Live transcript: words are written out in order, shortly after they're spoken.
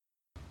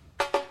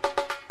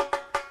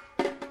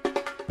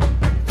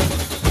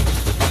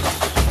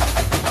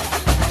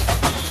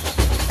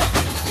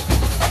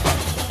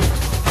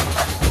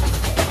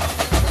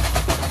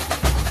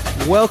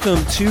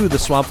Welcome to the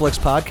Swampflix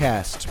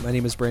podcast. My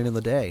name is Brandon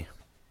Leday.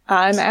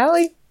 I'm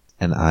Allie.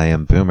 And I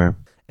am Boomer.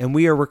 And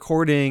we are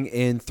recording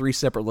in 3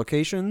 separate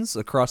locations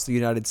across the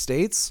United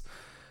States.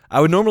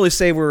 I would normally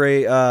say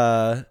we're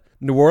a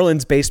New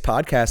Orleans-based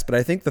podcast, but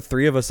I think the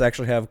 3 of us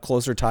actually have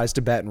closer ties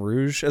to Baton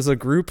Rouge as a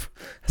group,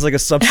 as like a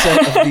subset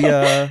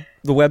of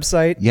the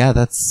website. Yeah,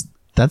 that's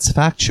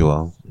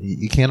factual.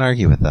 You can't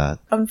argue with that.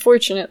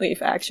 Unfortunately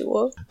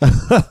factual.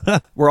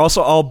 We're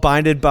also all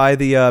binded by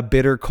the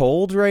bitter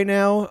cold right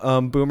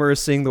now. Boomer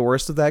is seeing the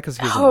worst of that because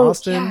he's in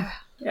Austin.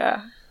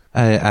 Yeah.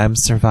 I'm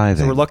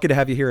surviving. So we're lucky to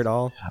have you here at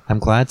all. I'm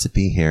glad to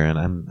be here, and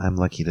I'm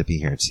lucky to be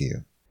here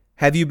too.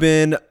 Have you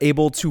been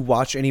able to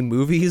watch any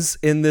movies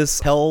in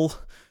this hell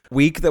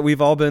week that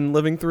we've all been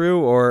living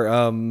through, or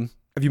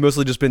have you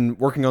mostly just been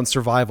working on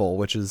survival,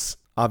 which is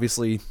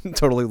obviously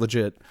totally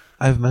legit?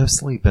 I've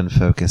mostly been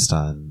focused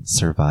on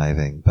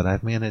surviving, but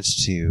I've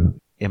managed to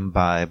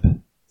imbibe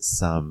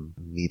some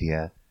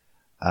media.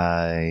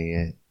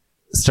 I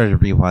started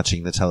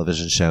rewatching the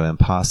television show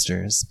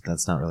Imposters.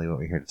 That's not really what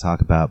we're here to talk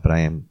about, but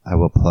I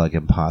will plug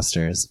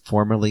Imposters,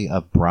 formerly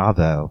of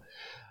Bravo.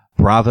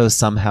 Bravo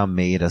somehow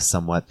made a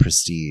somewhat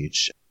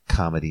prestige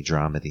comedy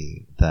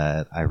dramedy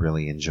that I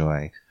really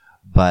enjoy,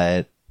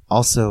 but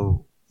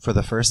also for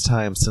the first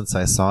time since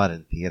I saw it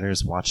in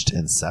theaters, watched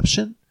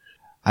Inception.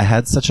 I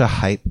had such a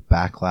hype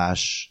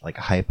backlash, like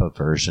hype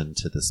aversion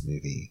to this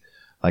movie.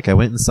 Like I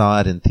went and saw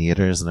it in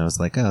theaters and I was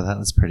like, oh, that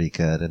was pretty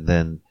good. And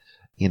then,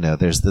 you know,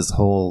 there's this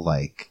whole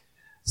like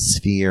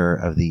sphere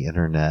of the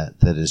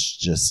internet that is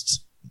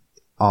just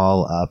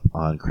all up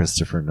on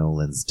Christopher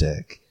Nolan's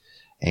dick.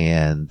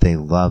 And they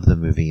love the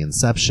movie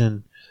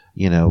Inception,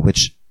 you know,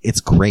 which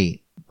it's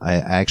great. I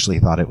actually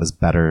thought it was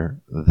better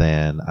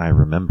than I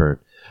remembered.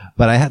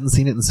 But I hadn't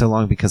seen it in so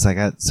long because I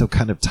got so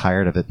kind of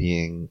tired of it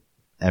being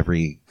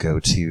every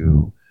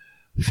go-to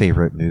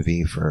favorite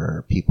movie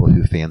for people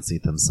who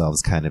fancied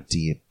themselves kind of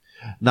deep.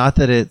 Not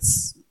that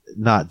it's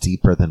not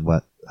deeper than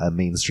what a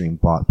mainstream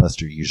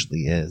blockbuster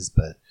usually is,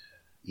 but,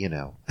 you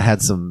know, I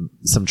had some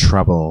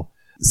trouble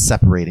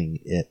separating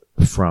it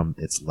from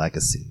its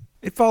legacy.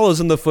 It follows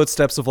in the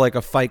footsteps of like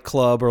a Fight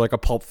Club or like a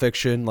Pulp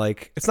Fiction.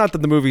 Like, it's not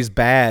that the movie's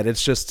bad,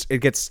 it's just it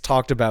gets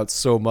talked about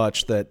so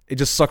much that it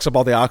just sucks up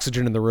all the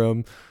oxygen in the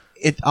room.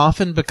 It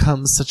often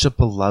becomes such a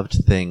beloved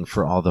thing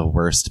for all the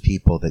worst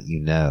people that you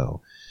know.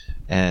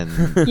 And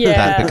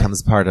that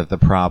becomes part of the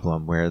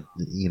problem where,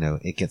 you know,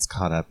 it gets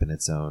caught up in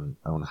its own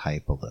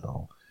hype a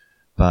little.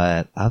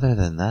 But other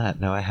than that,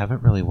 no, I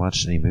haven't really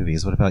watched any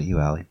movies. What about you,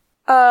 Allie?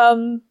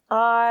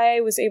 I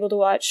was able to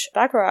watch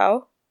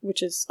Bacurau,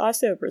 which is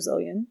also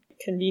Brazilian,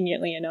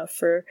 conveniently enough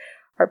for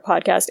our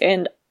podcast.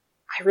 And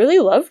I really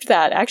loved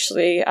that,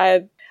 actually.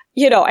 I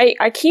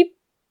keep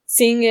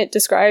seeing it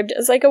described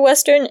as like a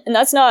Western, and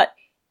that's not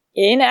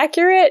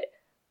inaccurate,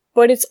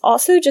 but it's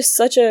also just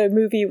such a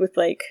movie with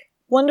like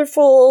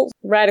wonderful,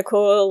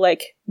 radical,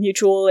 like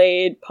mutual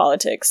aid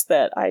politics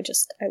that I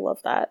love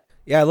that.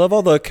 Yeah, I love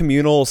all the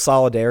communal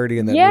solidarity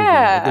in that movie.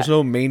 Like, there's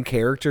no main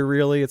character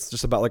really. It's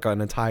just about like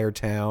an entire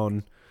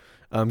town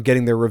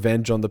getting their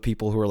revenge on the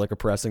people who are like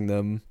oppressing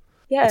them.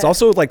 Yeah. It's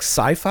also like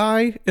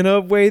sci-fi in a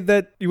way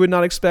that you would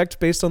not expect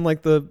based on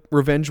like the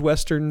revenge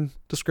Western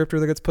descriptor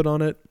that gets put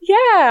on it.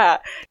 Yeah.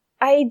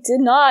 I did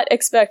not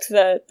expect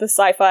the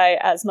sci-fi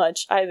as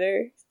much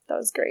either. That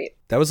was great.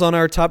 That was on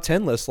our top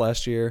 10 list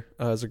last year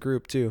as a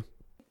group too.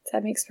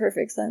 That makes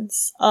perfect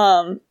sense.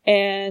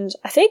 And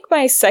I think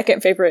my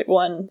second favorite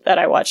one that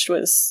I watched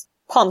was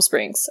Palm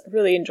Springs. I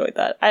really enjoyed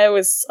that. It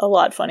was a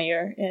lot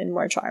funnier and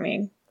more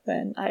charming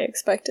than I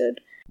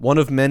expected. One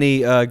of many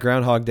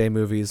Groundhog Day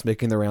movies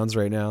making the rounds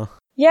right now.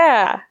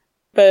 Yeah,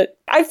 but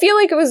I feel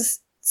like it was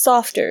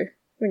softer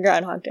than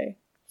Groundhog Day.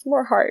 It's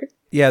more hard.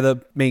 Yeah,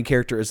 the main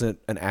character isn't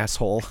an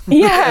asshole.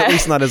 Yeah. At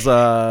least not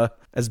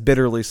as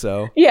bitterly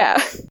so. Yeah.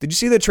 Did you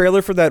see the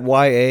trailer for that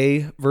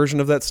YA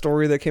version of that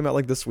story that came out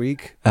like this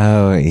week?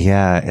 Oh,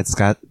 yeah. It's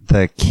got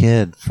the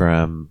kid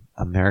from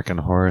American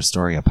Horror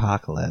Story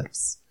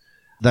Apocalypse.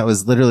 That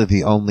was literally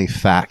the only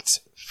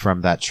fact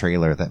from that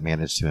trailer that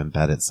managed to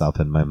embed itself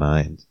in my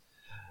mind.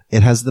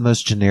 It has the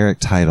most generic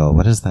title.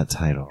 What is that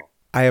title?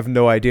 I have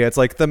no idea. It's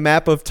like the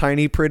map of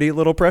tiny, pretty,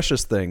 little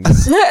precious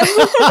things.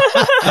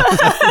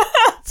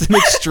 It's an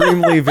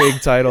extremely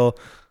vague title.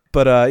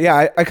 But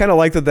yeah, I kind of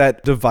like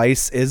that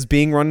device is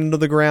being run into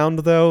the ground,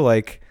 though.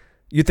 Like,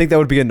 you'd think that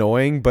would be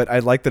annoying, but I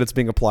like that it's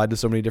being applied to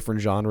so many different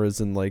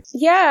genres and like...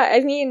 Yeah, I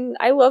mean,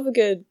 I love a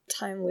good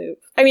time loop.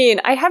 I mean,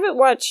 I haven't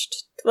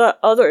watched the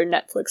other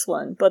Netflix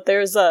one, but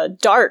there's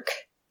Dark.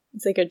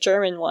 It's like a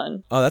German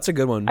one. Oh, that's a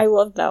good one. I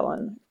love that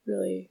one,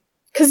 really.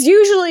 Because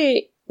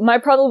usually my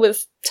problem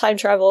with time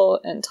travel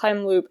and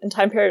time loop and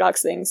time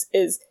paradox things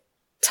is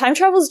time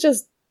travel is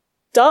just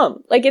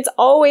dumb. Like, it's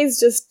always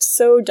just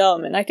so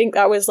dumb. And I think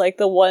that was like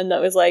the one that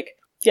was like,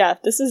 yeah,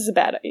 this is a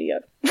bad idea.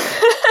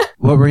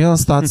 What were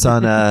y'all's thoughts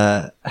on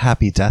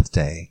Happy Death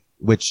Day?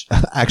 Which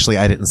actually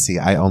I didn't see.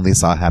 I only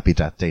saw Happy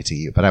Death Day to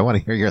you, but I want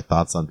to hear your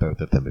thoughts on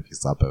both of them if you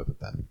saw both of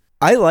them.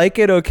 I like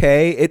it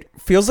okay. It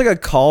feels like a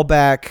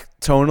callback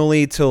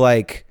tonally to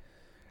like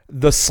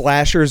the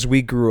slashers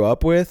we grew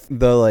up with,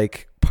 the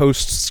like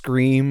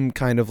post-Scream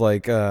kind of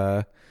like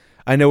I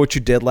Know What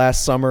You Did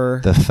Last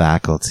Summer. The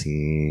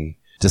Faculty.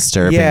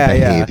 Disturbing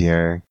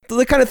behavior. Yeah.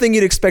 The kind of thing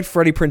you'd expect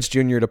Freddie Prinze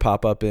Jr. to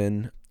pop up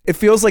in. It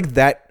feels like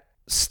that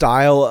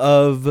style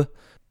of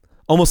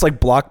almost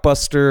like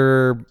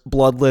blockbuster,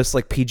 bloodless,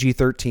 like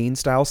PG-13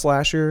 style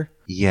slasher.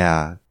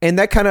 Yeah. And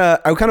that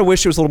I kind of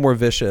wish it was a little more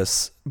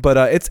vicious, but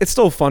it's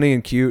still funny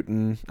and cute,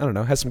 and I don't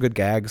know, has some good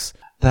gags.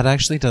 That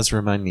actually does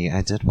remind me,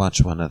 I did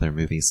watch one other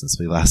movie since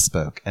we last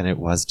spoke, and it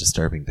was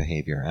Disturbing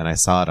Behavior, and I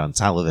saw it on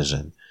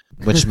television,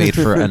 which made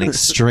for an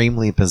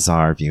extremely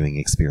bizarre viewing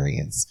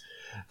experience.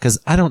 Because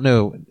I don't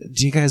know,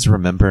 do you guys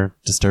remember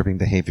Disturbing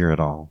Behavior at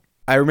all?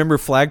 I remember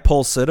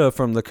Flagpole Sitta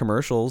from the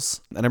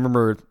commercials, and I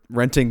remember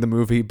renting the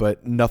movie,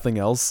 but nothing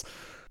else.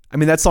 I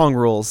mean, that song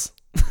rules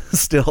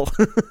still.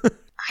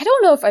 I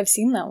don't know if I've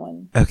seen that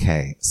one.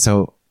 Okay,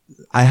 so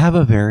I have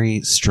a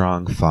very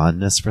strong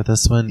fondness for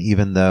this one,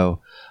 even though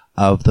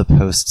of the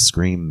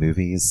post-Scream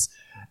movies,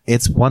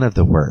 it's one of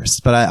the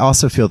worst. But I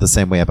also feel the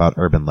same way about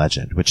Urban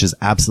Legend, which is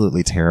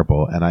absolutely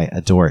terrible, and I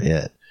adore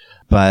it.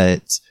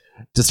 But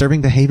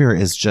Disturbing Behavior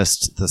is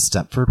just the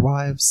Stepford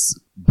Wives,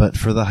 but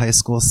for the high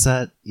school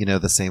set, you know,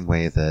 the same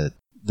way that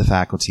The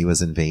Faculty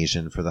was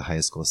Invasion for the high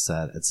school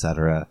set,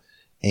 etc.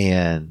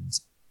 And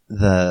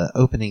the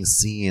opening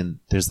scene,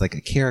 there's like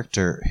a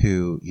character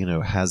who, you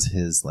know, has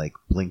his like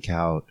blink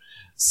out,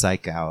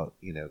 psych out,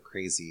 you know,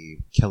 crazy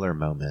killer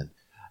moment.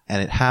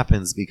 And it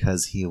happens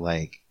because he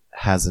like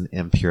has an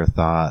impure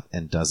thought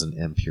and does an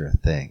impure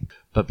thing.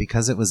 But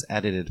because it was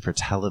edited for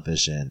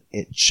television,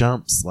 it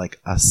jumps like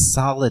a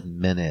solid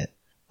minute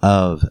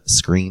of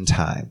screen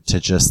time to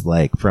just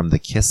like from the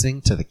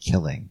kissing to the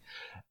killing.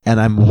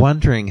 And I'm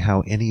wondering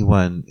how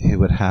anyone who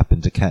would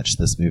happen to catch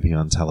this movie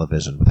on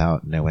television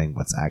without knowing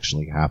what's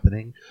actually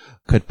happening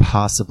could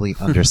possibly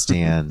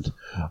understand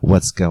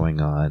what's going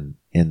on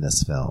in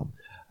this film.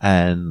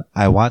 And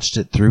I watched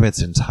it through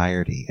its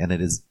entirety, and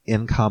it is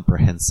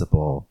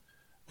incomprehensible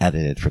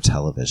edited for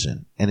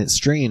television. And it's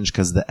strange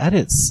because the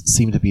edits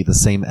seem to be the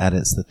same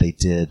edits that they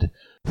did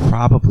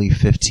probably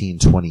 15,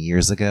 20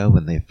 years ago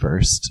when they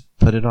first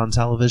put it on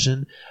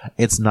television.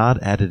 It's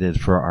not edited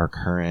for our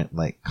current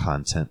like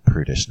content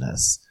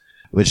prudishness,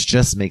 which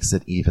just makes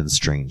it even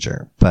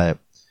stranger. But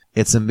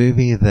it's a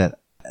movie that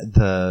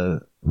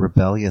the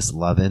rebellious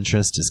love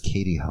interest is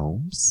Katie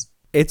Holmes.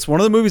 It's one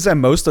of the movies I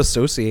most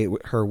associate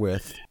her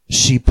with.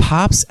 She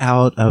pops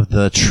out of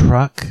the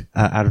truck,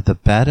 out of the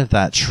bed of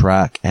that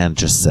truck, and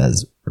just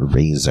says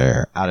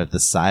razor out of the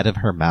side of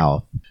her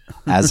mouth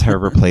as her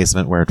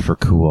replacement word for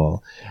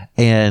cool.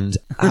 And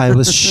I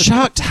was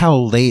shocked how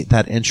late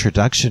that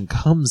introduction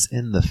comes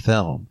in the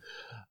film,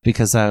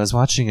 because I was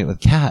watching it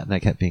with Kat and I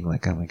kept being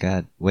like, oh my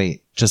God,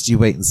 wait, just you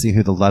wait and see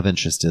who the love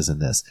interest is in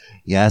this.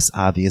 Yes,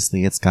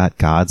 obviously it's got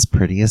God's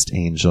prettiest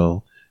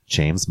angel,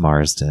 James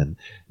Marsden.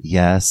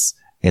 Yes,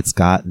 it's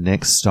got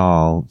Nick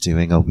Stahl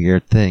doing a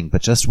weird thing,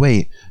 but just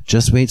wait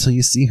till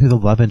you see who the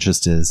love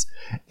interest is.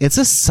 It's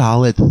a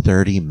solid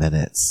 30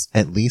 minutes,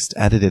 at least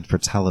edited for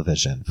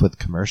television with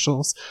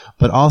commercials,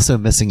 but also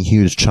missing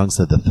huge chunks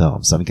of the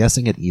film. So I'm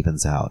guessing it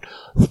evens out.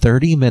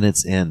 30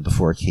 minutes in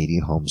before Katie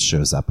Holmes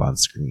shows up on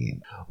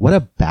screen. What a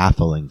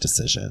baffling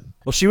decision.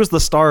 Well, she was the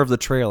star of the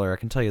trailer, I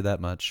can tell you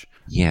that much.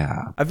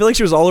 Yeah. I feel like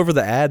she was all over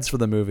the ads for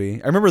the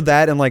movie. I remember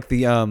that, and like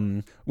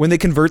the when they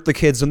convert the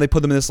kids, when they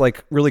put them in this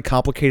like really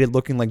complicated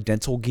looking like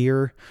dental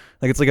gear,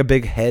 like it's like a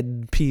big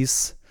head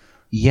piece.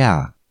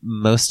 Yeah,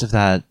 most of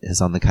that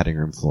is on the cutting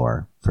room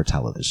floor for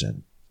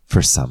television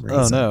for some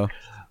reason. Oh no.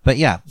 But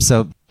yeah,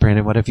 so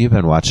Brandon, what have you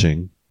been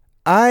watching?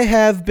 I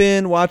have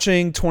been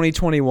watching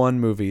 2021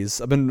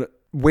 movies. I've been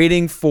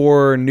waiting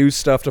for new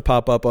stuff to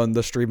pop up on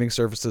the streaming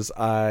services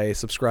I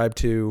subscribe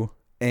to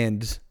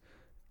and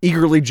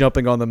eagerly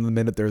jumping on them the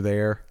minute they're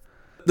there.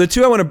 The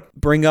two I want to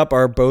bring up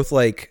are both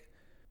like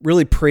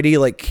really pretty,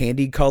 like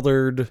candy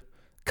colored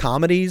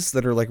comedies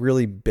that are like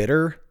really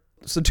bitter.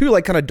 So two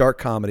like kind of dark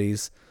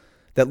comedies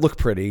that look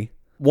pretty.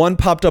 One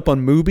popped up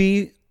on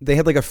Mubi. They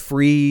had like a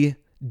free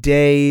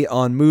day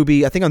on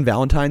Mubi. I think on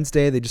Valentine's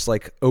Day, they just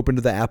like opened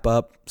the app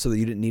up so that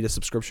you didn't need a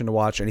subscription to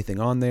watch anything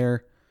on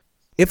there.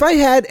 If I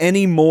had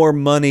any more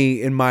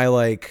money in my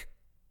like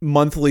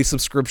monthly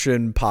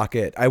subscription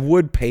pocket, I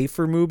would pay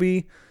for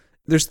Mubi.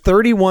 There's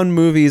 31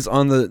 movies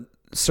on the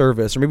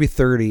service, or maybe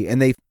 30,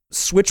 and they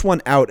switch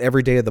one out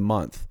every day of the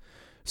month.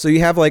 So you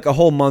have like a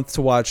whole month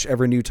to watch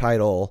every new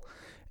title.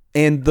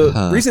 And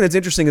the reason it's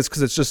interesting is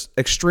because it's just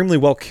extremely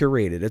well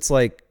curated. It's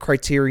like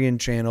Criterion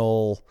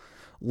Channel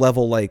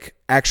level, like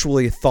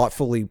actually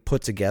thoughtfully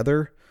put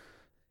together.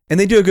 And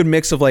they do a good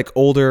mix of like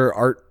older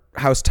art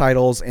house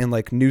titles and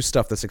like new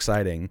stuff that's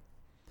exciting.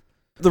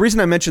 The reason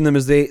I mention them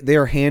is they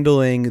are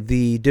handling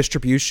the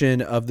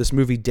distribution of this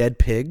movie Dead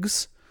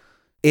Pigs.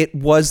 It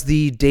was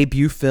the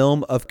debut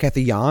film of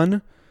Kathy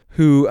Yan,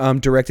 who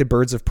directed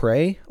Birds of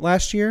Prey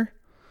last year.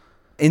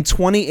 In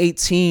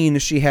 2018,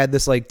 she had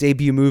this like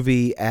debut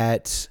movie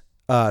at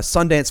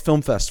Sundance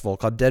Film Festival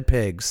called Dead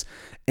Pigs,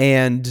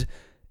 and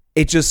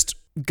it just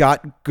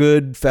got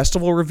good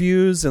festival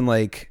reviews, and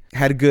like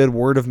had good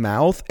word of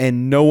mouth,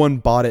 and no one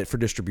bought it for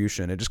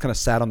distribution. It just kind of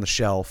sat on the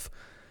shelf.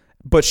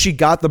 But she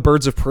got the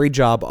Birds of Prey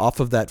job off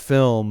of that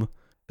film,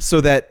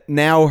 so that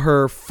now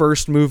her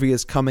first movie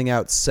is coming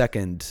out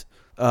second,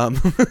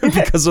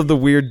 because of the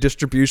weird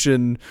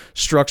distribution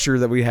structure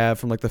that we have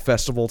from like the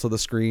festival to the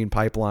screen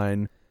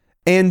pipeline.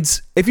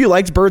 And if you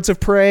liked Birds of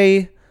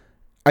Prey,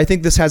 I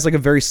think this has like a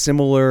very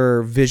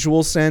similar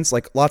visual sense,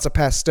 like lots of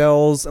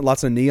pastels and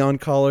lots of neon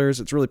colors.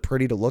 It's really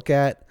pretty to look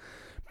at.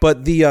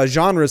 But the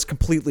genre is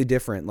completely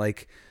different.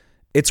 Like,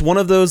 it's one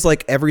of those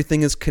like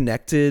everything is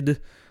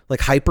connected, like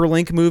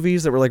hyperlink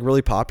movies that were like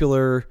really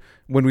popular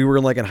when we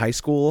were like in high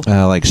school.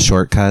 Like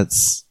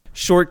Shortcuts.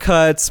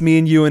 Shortcuts, Me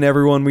and You and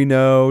Everyone We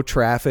Know,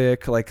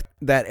 Traffic, like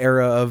that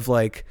era of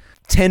like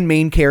 10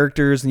 main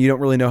characters and you don't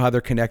really know how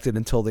they're connected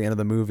until the end of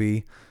the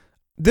movie.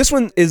 This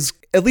one is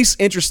at least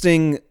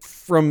interesting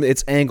from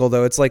its angle,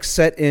 though. It's like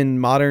set in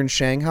modern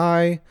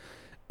Shanghai,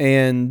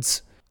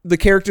 and the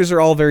characters are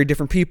all very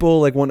different people.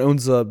 Like, one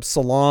owns a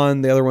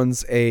salon, the other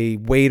one's a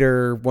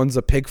waiter, one's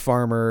a pig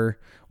farmer,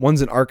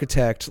 one's an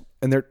architect,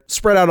 and they're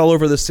spread out all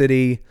over the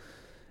city.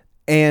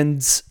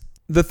 And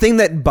the thing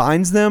that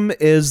binds them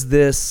is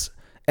this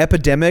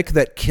epidemic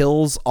that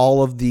kills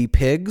all of the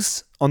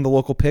pigs on the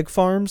local pig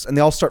farms, and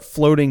they all start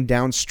floating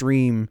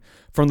downstream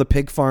from the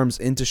pig farms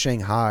into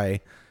Shanghai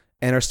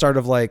and are sort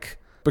of like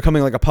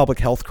becoming like a public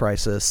health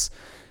crisis.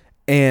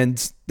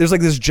 And there's like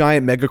this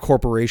giant mega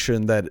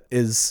corporation that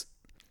is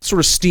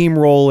sort of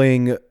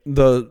steamrolling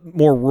the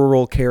more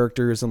rural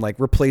characters and like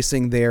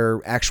replacing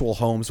their actual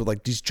homes with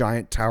like these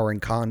giant towering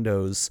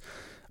condos.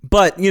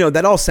 But, you know,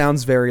 that all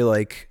sounds very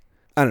like,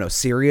 I don't know,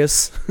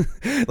 serious.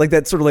 Like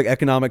that sort of like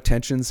economic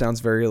tension sounds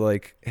very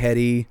like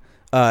heady.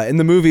 And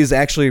the movie is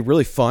actually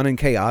really fun and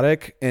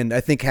chaotic, and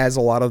I think has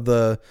a lot of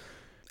the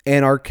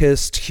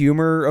anarchist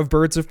humor of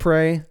Birds of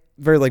Prey.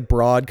 Very like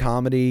broad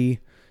comedy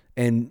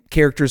and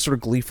characters sort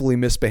of gleefully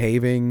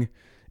misbehaving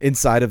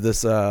inside of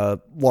this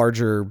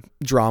larger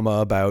drama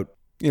about,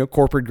 you know,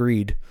 corporate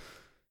greed.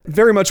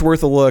 Very much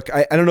worth a look.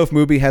 I don't know if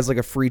Mubi has like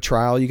a free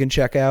trial you can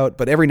check out,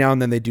 but every now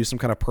and then they do some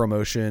kind of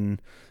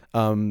promotion.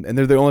 And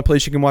they're the only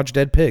place you can watch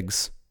dead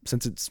pigs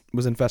since it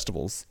was in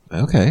festivals.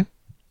 Okay.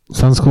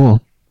 Sounds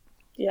cool.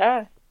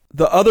 Yeah.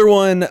 The other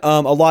one,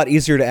 a lot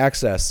easier to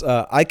access.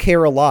 I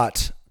Care a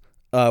Lot,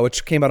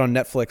 which came out on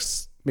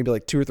Netflix maybe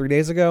like 2 or 3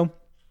 days ago.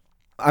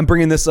 I'm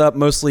bringing this up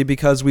mostly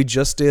because we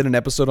just did an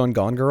episode on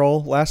Gone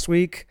Girl last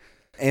week,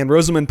 and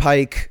Rosamund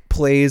Pike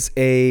plays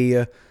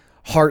a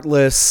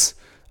heartless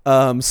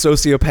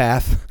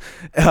sociopath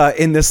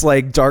in this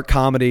like dark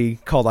comedy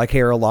called I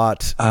Care a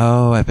Lot.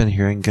 Oh, I've been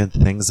hearing good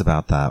things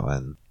about that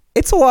one.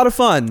 It's a lot of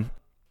fun.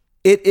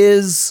 It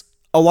is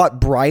a lot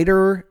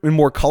brighter and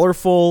more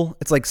colorful.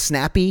 It's like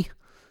snappy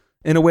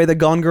in a way that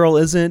Gone Girl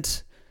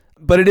isn't.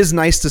 But it is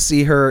nice to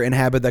see her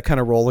inhabit that kind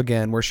of role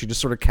again, where she just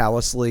sort of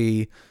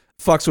callously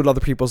fucks with other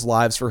people's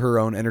lives for her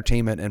own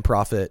entertainment and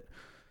profit.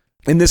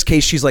 In this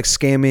case, she's like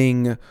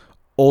scamming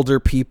older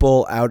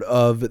people out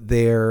of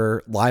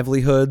their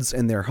livelihoods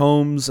and their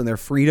homes and their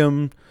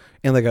freedom,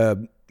 and like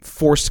a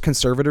forced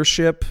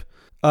conservatorship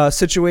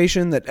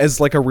situation that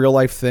is like a real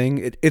life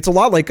thing. It's a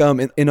lot like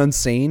in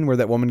Unsane, where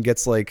that woman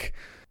gets like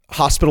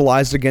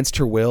hospitalized against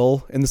her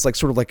will in this like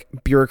sort of like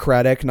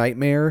bureaucratic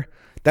nightmare.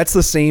 That's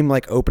the same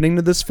like opening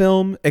to this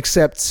film,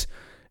 except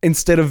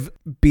instead of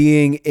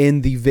being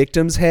in the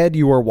victim's head,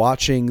 you are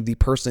watching the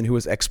person who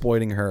is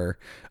exploiting her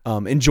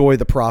enjoy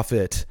the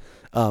profit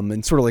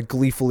and sort of like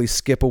gleefully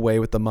skip away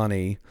with the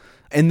money.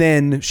 And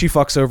then she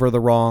fucks over the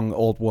wrong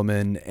old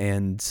woman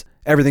and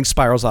everything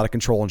spirals out of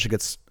control, and she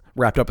gets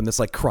wrapped up in this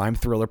like crime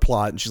thriller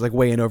plot, and she's like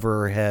way in over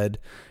her head.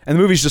 And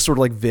the movie's just sort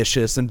of like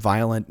vicious and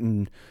violent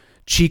and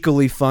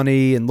cheekily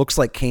funny and looks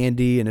like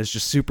candy and is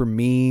just super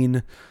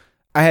mean.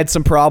 I had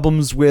some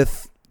problems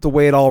with the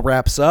way it all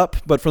wraps up,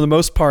 but for the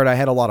most part, I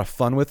had a lot of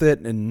fun with it,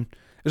 and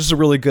it was just a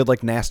really good,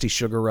 like, nasty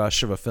sugar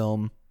rush of a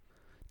film.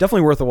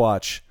 Definitely worth a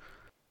watch.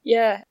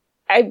 Yeah,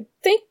 I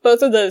think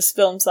both of those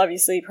films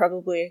obviously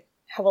probably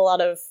have a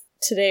lot of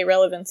today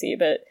relevancy,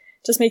 but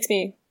just makes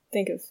me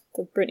think of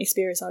the Britney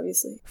Spears,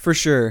 obviously. For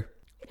sure.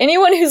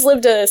 Anyone who's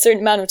lived a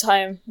certain amount of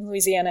time in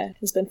Louisiana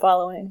has been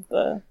following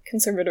the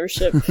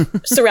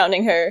conservatorship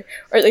surrounding her,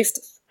 or at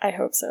least I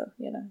hope so.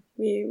 You know,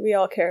 we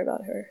all care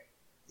about her.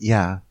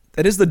 Yeah.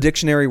 That is the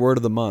dictionary word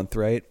of the month,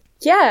 right?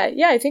 Yeah,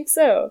 I think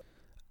so.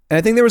 And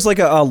I think there was like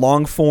a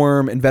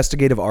long-form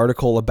investigative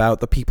article about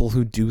the people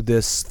who do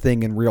this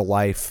thing in real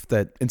life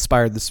that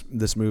inspired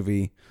this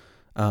movie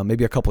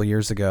maybe a couple of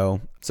years ago.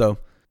 So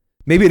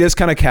maybe it is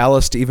kind of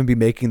callous to even be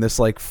making this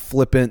like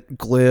flippant,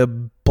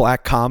 glib,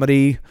 black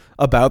comedy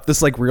about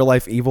this like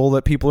real-life evil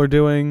that people are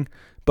doing.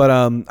 But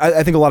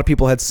I think a lot of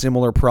people had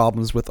similar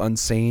problems with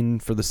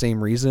Unsane for the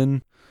same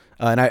reason.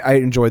 And I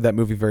enjoyed that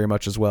movie very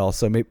much as well.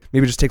 So maybe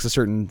it just takes a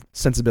certain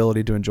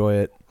sensibility to enjoy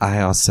it. I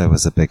also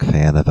was a big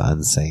fan of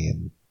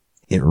Unsane.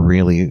 It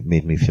really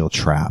made me feel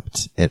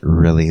trapped. It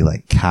really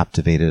like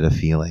captivated a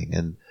feeling.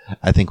 And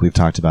I think we've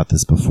talked about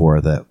this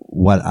before, that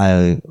what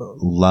I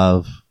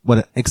love,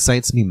 what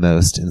excites me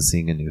most in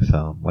seeing a new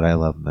film, what I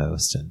love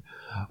most and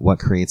what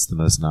creates the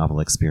most novel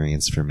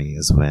experience for me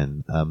is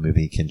when a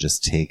movie can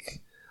just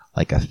take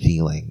like a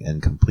feeling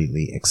and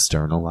completely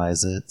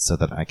externalize it so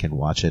that I can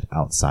watch it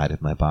outside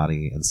of my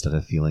body instead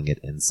of feeling it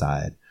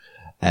inside.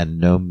 And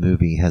no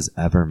movie has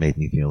ever made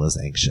me feel as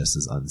anxious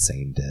as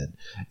Unsane did.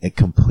 It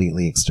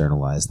completely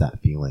externalized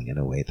that feeling in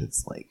a way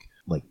that's like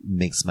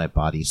makes my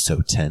body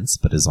so tense,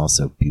 but is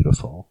also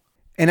beautiful.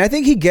 And I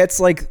think he gets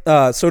like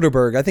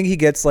Soderbergh. I think he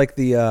gets like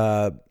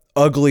the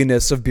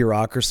ugliness of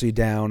bureaucracy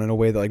down in a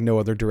way that like no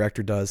other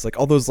director does. Like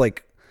all those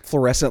like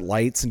fluorescent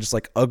lights and just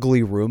like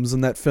ugly rooms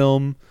in that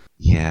film.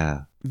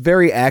 Yeah.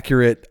 Very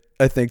accurate,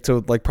 I think,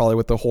 to like probably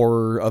what the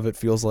horror of it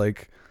feels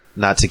like.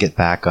 Not to get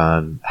back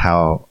on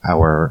how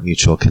our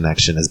mutual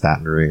connection is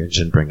Baton Rouge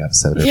and bring up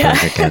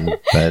Soderbergh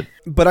again,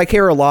 but I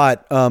care a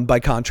lot. By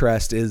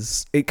contrast,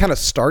 is it kind of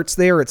starts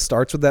there? It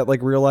starts with that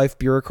like real life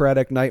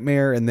bureaucratic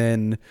nightmare, and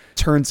then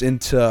turns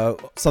into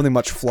something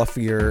much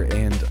fluffier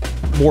and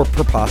more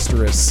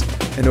preposterous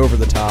and over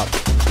the top.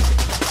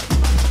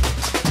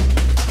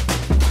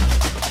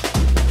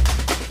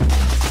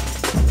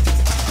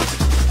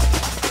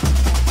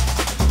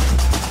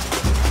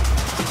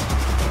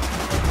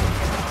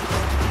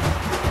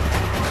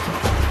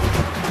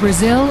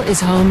 Brazil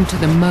is home to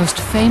the most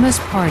famous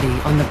party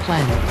on the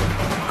planet,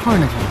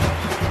 Carnival.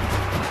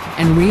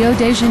 And Rio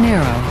de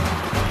Janeiro,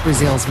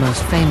 Brazil's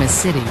most famous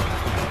city,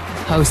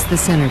 hosts the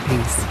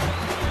centerpiece.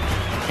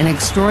 An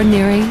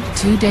extraordinary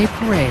 2-day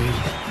parade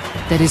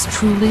that is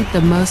truly the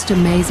most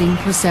amazing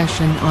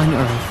procession on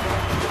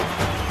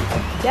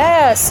Earth.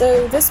 Yeah,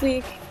 so this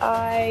week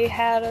I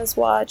had us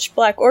watch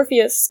Black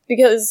Orpheus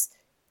because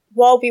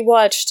while we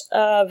watched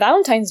a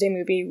Valentine's Day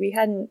movie, we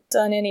hadn't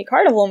done any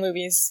Carnival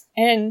movies.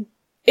 And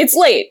it's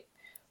late,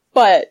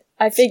 but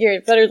I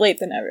figured better late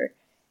than never.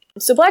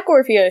 So Black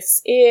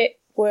Orpheus, it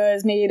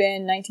was made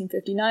in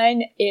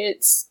 1959.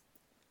 It's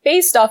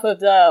based off of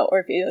the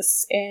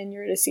Orpheus and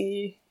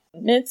Eurydice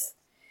myth,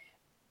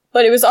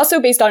 but it was also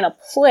based on a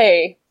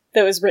play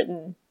that was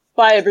written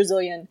by a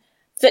Brazilian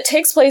that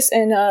takes place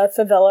in a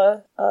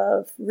favela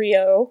of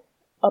Rio,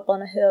 up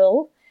on a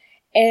hill,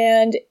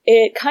 and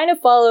it kind of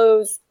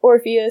follows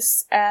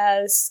Orpheus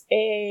as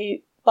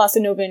a bossa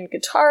novan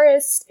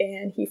guitarist,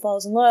 and he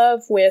falls in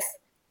love with,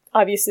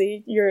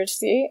 obviously,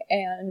 Eurydice,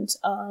 and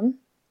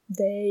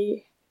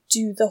they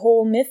do the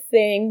whole myth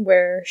thing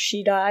where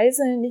she dies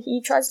and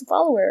he tries to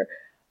follow her,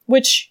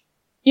 which,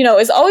 you know,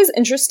 is always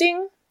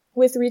interesting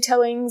with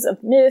retellings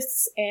of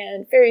myths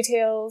and fairy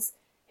tales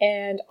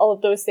and all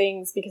of those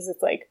things, because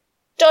it's like,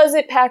 does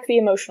it pack the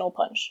emotional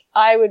punch?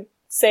 I would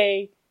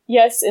say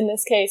yes in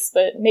this case,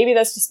 but maybe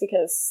that's just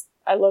because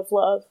I love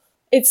love.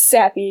 It's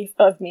sappy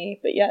of me,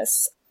 but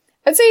yes.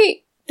 I'd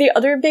say the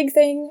other big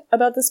thing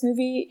about this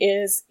movie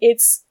is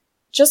it's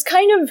just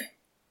kind of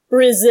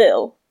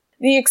Brazil.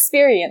 The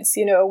experience,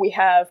 you know, we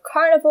have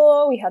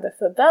Carnival, we have the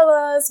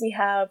favelas, we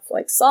have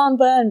like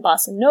samba and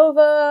bossa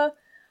nova.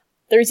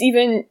 There's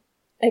even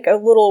like a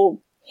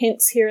little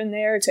hints here and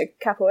there to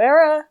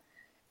capoeira.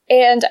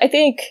 And I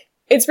think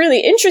it's really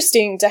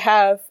interesting to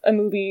have a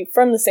movie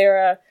from this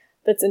era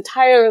that's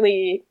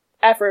entirely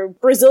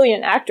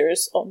Afro-Brazilian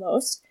actors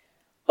almost.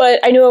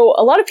 But I know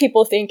a lot of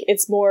people think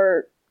it's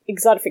more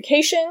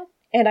exotification,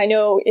 and I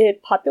know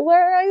it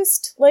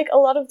popularized like a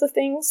lot of the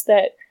things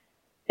that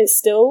is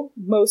still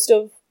most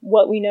of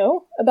what we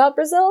know about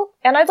Brazil.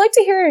 And I'd like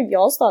to hear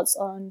y'all's thoughts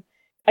on,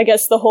 I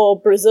guess, the whole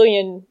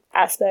Brazilian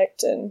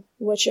aspect and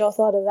what y'all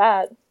thought of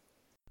that.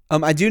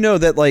 I do know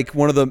that like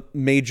one of the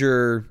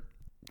major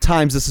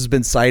times this has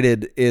been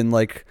cited in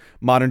like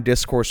modern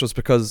discourse was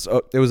because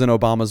it was in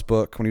Obama's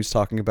book when he was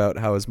talking about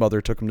how his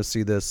mother took him to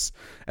see this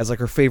as like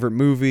her favorite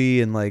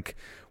movie and like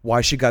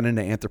why she got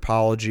into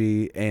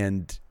anthropology,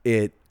 and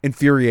it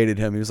infuriated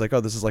him. He was like, oh,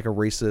 this is like a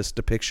racist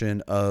depiction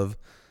of,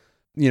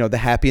 you know, the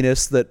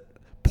happiness that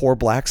poor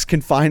blacks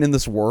can find in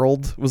this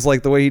world, was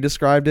like the way he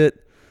described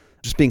it.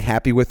 Just being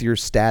happy with your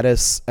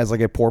status as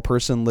like a poor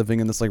person living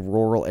in this like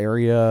rural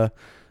area,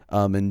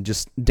 and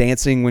just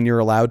dancing when you're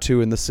allowed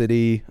to in the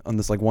city on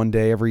this like one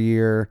day every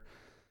year.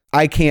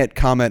 I can't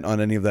comment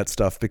on any of that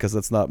stuff because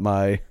that's not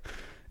my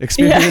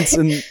experience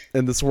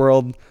in this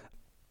world.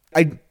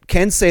 I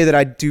can say that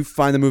I do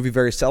find the movie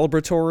very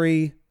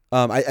celebratory.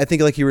 I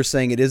think like you were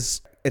saying, it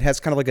has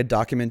kind of like a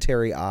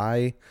documentary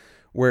eye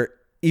where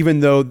even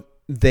though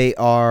they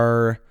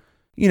are,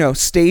 you know,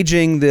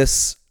 staging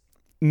this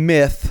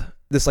myth,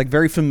 this like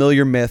very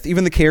familiar myth,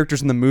 even the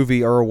characters in the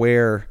movie are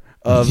aware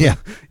of,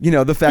 you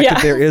know, the fact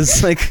that there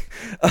is like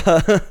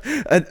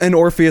an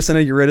Orpheus and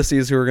a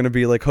Eurydice who are going to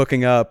be like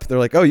hooking up. They're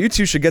like, oh, you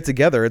two should get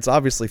together. It's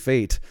obviously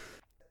fate.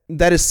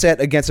 That is set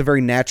against a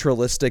very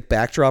naturalistic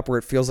backdrop where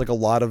it feels like a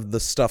lot of the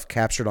stuff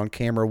captured on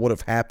camera would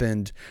have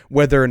happened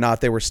whether or not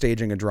they were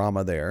staging a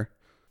drama there.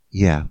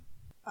 Yeah.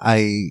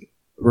 I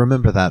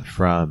remember that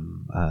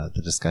from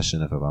the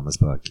discussion of Obama's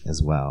book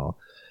as well.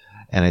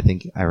 And I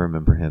think I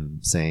remember him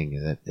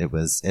saying that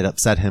it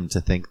upset him to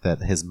think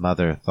that his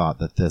mother thought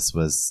that this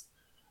was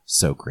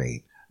so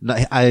great.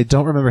 I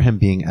don't remember him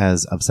being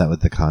as upset with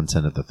the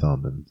content of the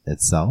film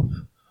itself,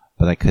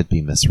 but I could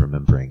be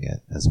misremembering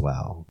it as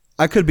well.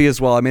 I could be as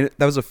well. I mean,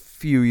 that was a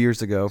few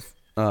years ago,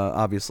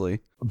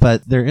 obviously.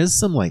 But there is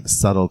some like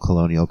subtle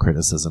colonial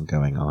criticism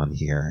going on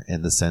here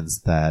in the sense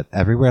that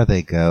everywhere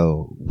they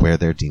go where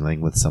they're dealing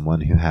with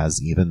someone who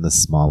has even the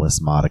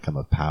smallest modicum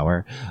of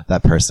power,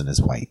 that person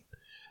is white.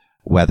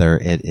 Whether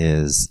it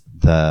is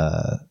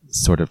the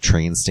sort of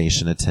train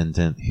station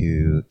attendant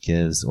who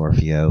gives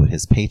Orfeo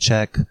his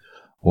paycheck,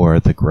 or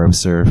the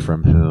grocer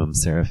from whom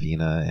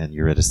Serafina and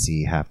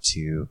Eurydice have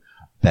to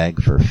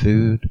beg for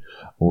food,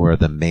 or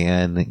the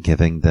man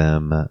giving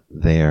them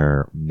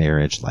their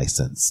marriage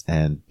license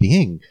and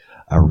being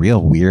a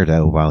real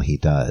weirdo while he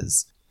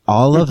does.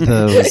 All of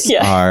those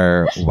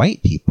are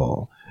white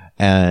people.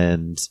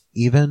 And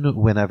even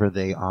whenever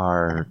they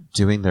are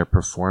doing their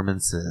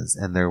performances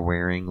and they're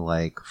wearing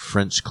like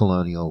French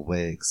colonial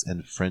wigs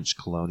and French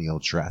colonial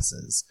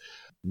dresses,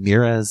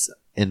 Mira's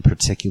in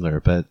particular,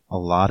 but a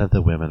lot of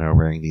the women are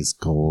wearing these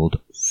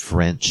gold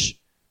French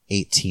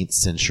 18th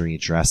century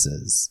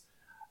dresses.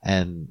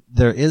 And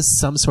there is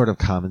some sort of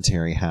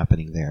commentary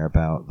happening there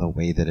about the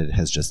way that it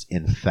has just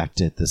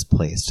infected this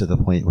place to the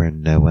point where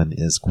no one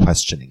is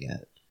questioning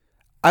it.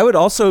 I would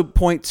also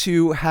point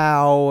to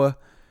how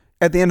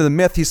at the end of the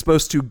myth, he's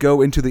supposed to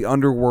go into the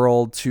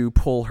underworld to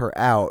pull her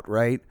out,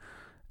 right?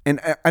 And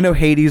I know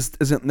Hades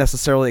isn't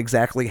necessarily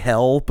exactly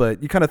hell,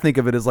 but you kind of think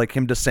of it as like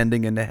him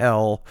descending into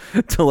hell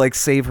to like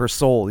save her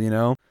soul, you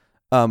know?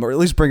 Or at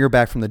least bring her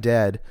back from the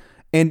dead.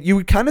 And you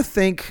would kind of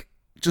think,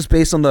 just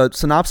based on the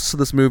synopsis of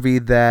this movie,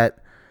 that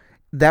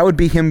would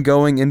be him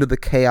going into the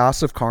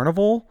chaos of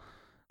Carnival.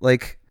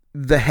 Like,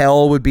 the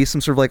hell would be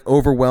some sort of like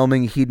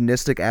overwhelming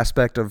hedonistic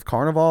aspect of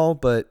Carnival,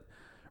 but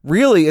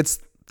really it's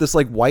this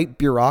like white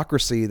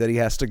bureaucracy that he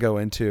has to go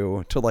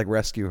into to like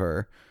rescue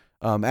her.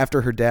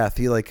 After her death,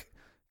 he like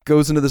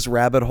goes into this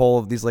rabbit hole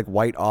of these like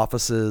white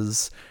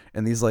offices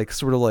and these like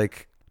sort of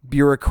like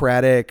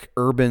bureaucratic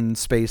urban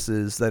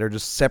spaces that are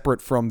just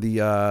separate from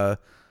the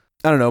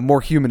I don't know, more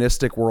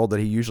humanistic world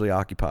that he usually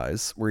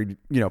occupies, where he,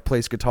 you know,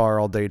 plays guitar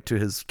all day to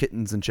his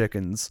kittens and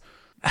chickens.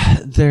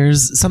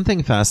 There's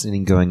something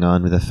fascinating going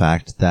on with the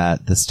fact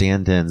that the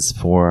stand-ins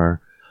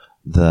for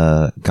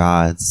the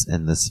gods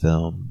in this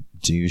film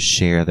do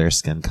share their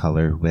skin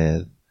color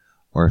with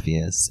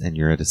Orpheus and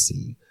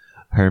Eurydice.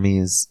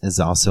 Hermes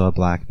is also a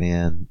black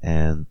man,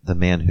 and the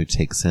man who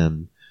takes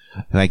him,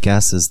 who I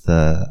guess is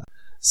the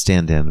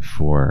stand-in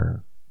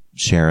for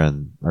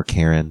Sharon or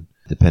Karen,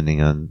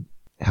 depending on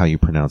how you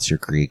pronounce your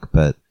Greek,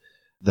 but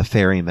the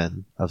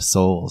ferrymen of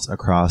souls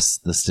across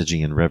the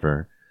Stygian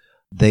River,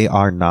 they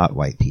are not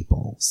white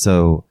people.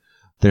 So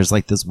there's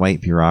like this white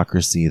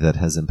bureaucracy that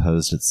has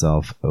imposed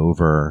itself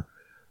over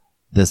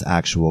this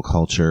actual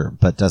culture,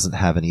 but doesn't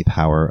have any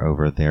power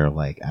over their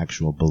like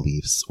actual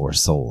beliefs or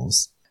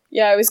souls.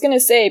 Yeah, I was going to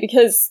say,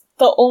 because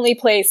the only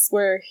place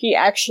where he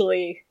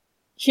actually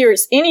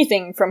hears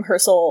anything from her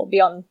soul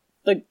beyond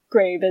the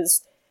grave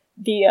is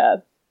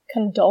the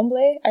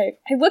candomblé.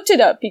 I looked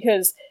it up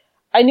because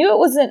I knew it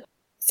wasn't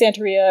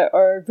Santeria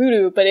or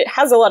voodoo, but it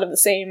has a lot of the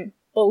same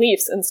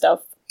beliefs and stuff.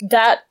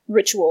 That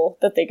ritual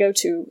that they go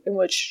to, in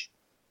which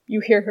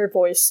you hear her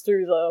voice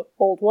through the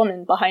old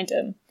woman behind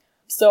him.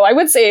 So I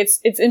would say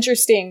it's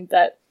interesting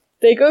that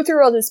they go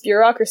through all this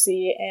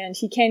bureaucracy and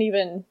he can't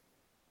even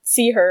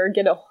see her,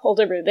 get a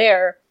hold of her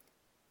there,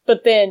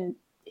 but then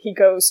he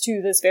goes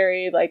to this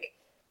very like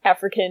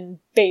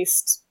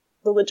African-based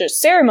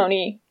religious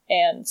ceremony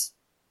and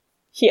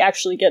he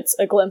actually gets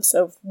a glimpse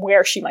of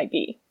where she might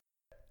be.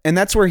 And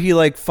that's where he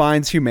like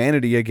finds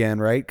humanity again,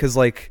 right? Because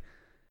like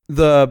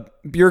the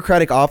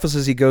bureaucratic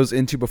offices he goes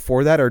into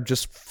before that are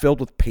just filled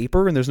with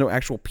paper and there's no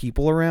actual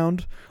people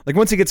around. Like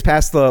once he gets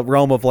past the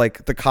realm of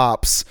like the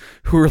cops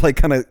who are like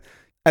kind of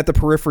at the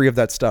periphery of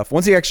that stuff,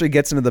 once he actually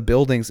gets into the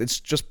buildings, it's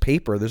just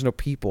paper. There's no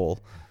people.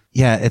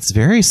 Yeah, it's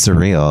very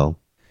surreal.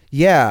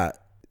 Yeah.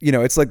 You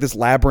know, it's like this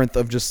labyrinth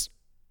of just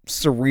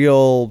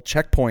surreal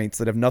checkpoints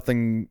that have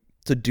nothing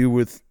to do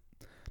with,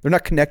 they're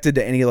not connected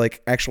to any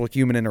like actual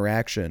human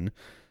interaction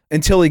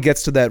until he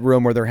gets to that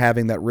room where they're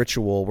having that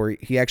ritual where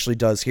he actually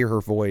does hear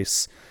her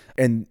voice.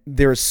 And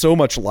there's so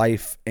much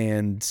life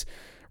and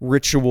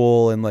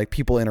ritual and like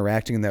people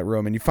interacting in that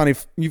room. And you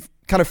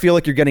kind of feel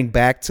like you're getting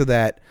back to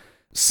that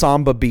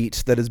samba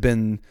beat that has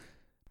been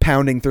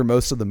pounding through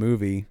most of the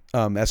movie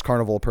as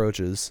Carnival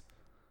approaches.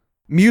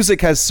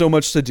 Music has so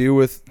much to do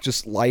with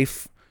just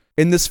life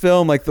in this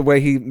film, like the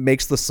way he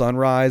makes the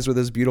sunrise with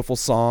his beautiful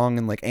song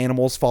and like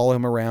animals follow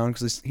him around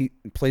because he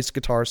plays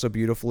guitar so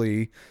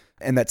beautifully.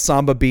 And that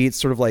samba beat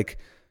sort of like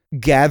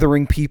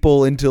gathering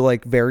people into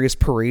like various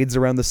parades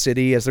around the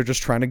city as they're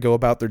just trying to go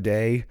about their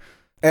day.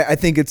 I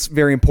think it's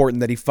very important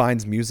that he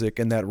finds music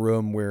in that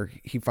room where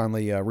he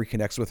finally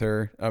reconnects with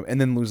her and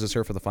then loses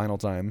her for the final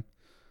time.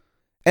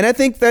 And I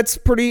think that's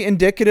pretty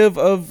indicative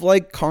of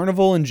like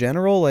Carnival in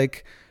general.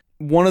 Like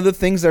one of the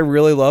things I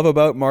really love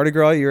about Mardi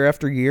Gras year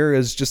after year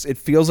is just, it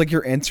feels like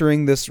you're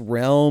entering this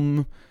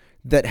realm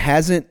that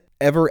hasn't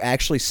ever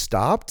actually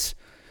stopped.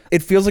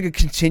 It feels like a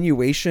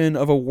continuation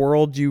of a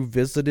world you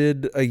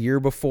visited a year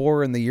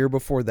before and the year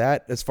before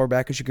that, as far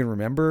back as you can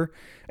remember.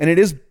 And it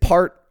is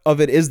part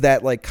of it is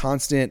that like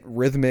constant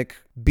rhythmic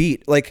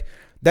beat. Like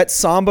that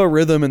samba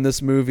rhythm in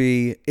this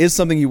movie is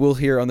something you will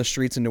hear on the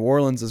streets in New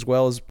Orleans as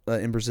well as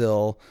in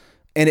Brazil.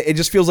 And it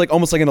just feels like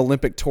almost like an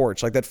Olympic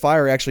torch. Like that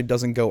fire actually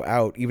doesn't go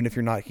out even if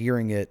you're not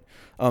hearing it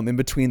in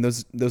between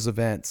those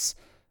events.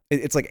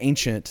 It's like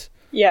ancient.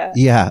 Yeah.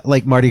 Yeah,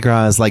 like Mardi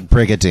Gras is like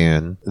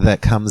Brigadoon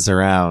that comes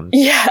around.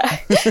 Yeah.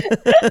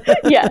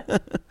 Yeah.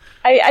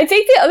 I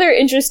think the other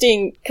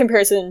interesting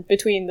comparison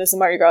between this and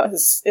Mardi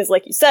Gras is,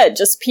 like you said,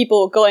 just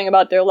people going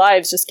about their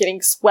lives, just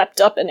getting swept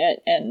up in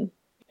it. And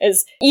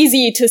it's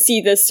easy to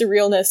see the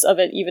surrealness of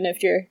it, even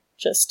if you're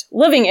just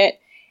living it.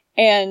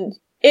 And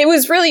it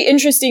was really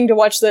interesting to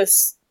watch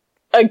this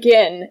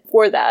again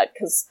for that,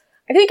 because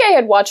I think I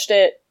had watched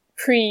it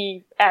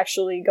pre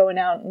actually going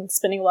out and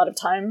spending a lot of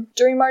time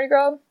during Mardi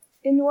Gras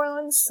in New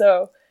Orleans.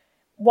 So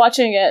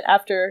watching it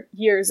after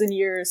years and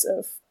years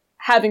of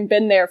having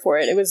been there for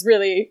it, it was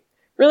really,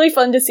 really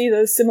fun to see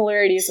those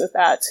similarities with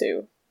that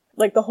too.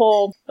 Like the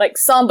whole like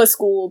samba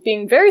school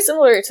being very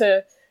similar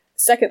to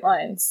Second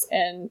Lines,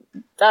 and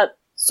that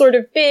sort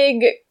of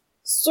big,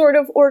 sort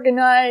of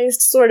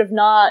organized, sort of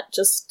not,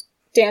 just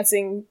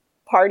dancing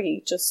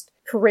party just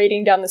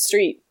parading down the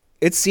street.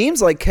 It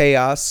seems like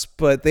chaos,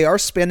 but they are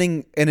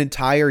spending an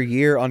entire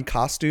year on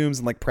costumes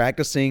and like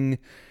practicing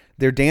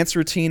their dance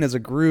routine as a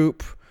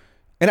group.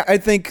 And I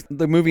think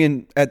the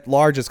movie at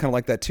large is kind of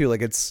like that too.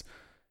 Like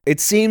it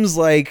seems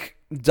like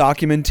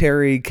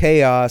documentary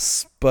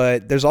chaos,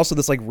 but there's also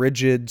this like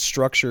rigid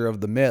structure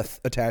of the myth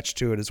attached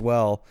to it as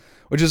well,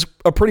 which is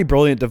a pretty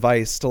brilliant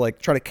device to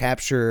like try to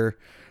capture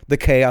the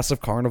chaos of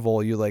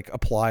Carnival. You like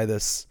apply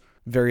this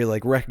very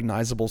like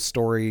recognizable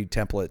story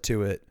template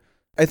to it.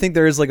 I think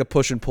there is like a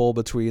push and pull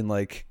between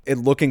like it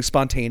looking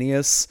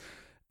spontaneous,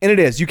 and it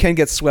is. You can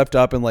get swept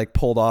up and like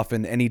pulled off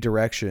in any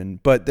direction,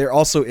 but there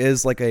also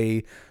is like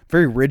a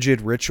very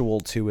rigid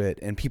ritual to it,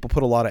 and people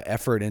put a lot of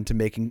effort into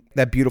making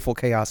that beautiful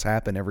chaos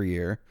happen every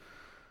year.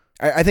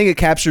 I think it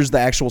captures the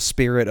actual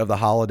spirit of the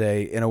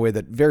holiday in a way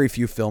that very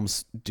few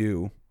films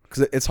do,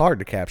 because it's hard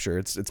to capture.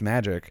 It's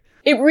magic.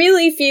 It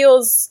really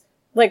feels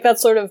like that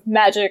sort of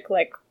magic,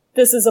 like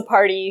this is a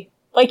party,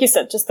 like you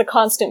said, just the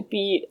constant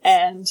beat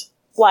and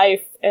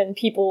life and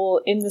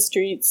people in the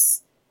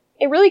streets.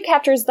 It really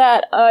captures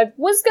that. I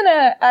was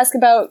gonna ask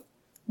about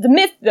the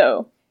myth,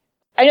 though.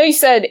 I know you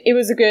said it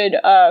was a good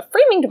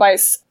framing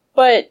device,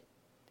 but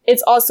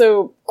it's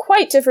also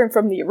quite different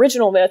from the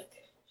original myth.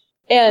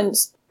 And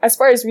as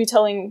far as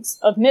retellings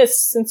of myths,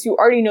 since you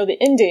already know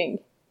the ending,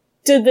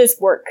 did this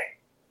work?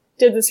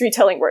 Did this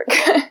retelling work?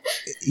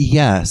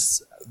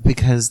 Yes,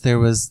 because there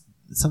was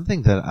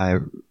something that I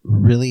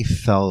really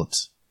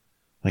felt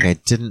like I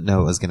didn't know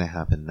what was going to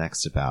happen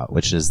next about,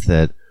 which is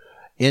that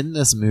in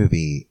this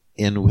movie,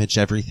 in which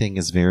everything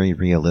is very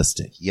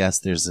realistic, yes,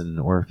 there's an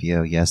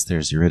Orpheus, yes,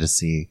 there's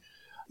Eurydice,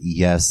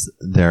 yes,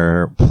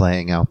 they're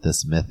playing out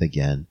this myth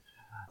again.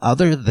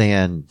 Other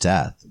than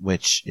Death,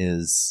 which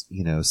is,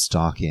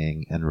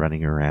 stalking and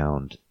running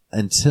around,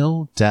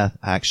 until Death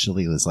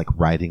actually was like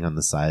riding on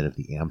the side of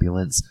the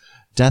ambulance,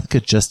 Death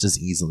could just as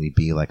easily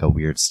be like a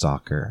weird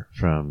stalker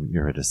from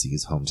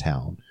Eurydice's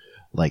hometown,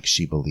 like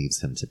she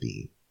believes him to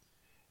be.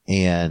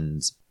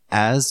 And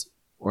as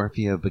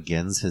Orpheus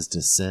begins his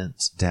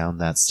descent down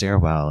that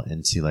stairwell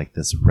into like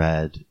this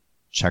red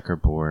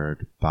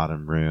checkerboard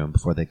bottom room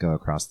before they go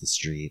across the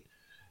street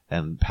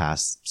and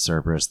past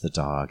Cerberus the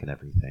dog and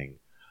everything,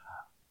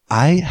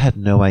 I had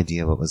no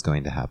idea what was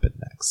going to happen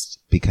next,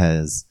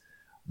 because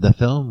the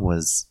film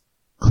was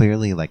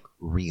clearly like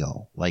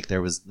real. Like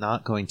there was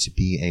not going to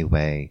be a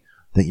way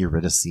that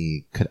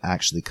Eurydice could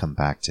actually come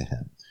back to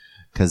him.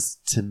 Because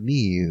to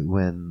me,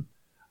 when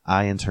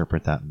I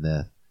interpret that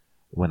myth,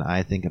 when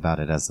I think about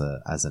it as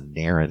a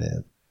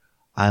narrative,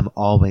 I'm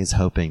always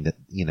hoping that,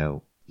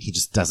 he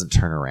just doesn't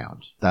turn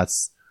around.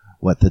 That's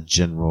what the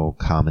general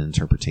common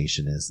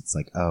interpretation is. It's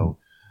like, oh,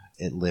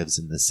 it lives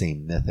in the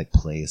same mythic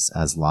place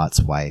as Lot's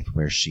wife,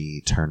 where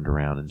she turned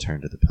around and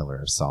turned to the pillar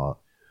of salt.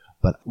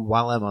 But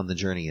while I'm on the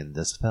journey in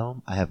this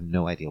film, I have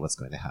no idea what's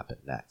going to happen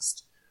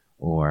next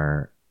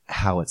or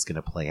how it's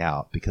going to play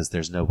out, because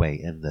there's no way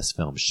in this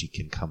film she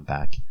can come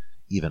back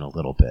even a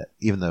little bit,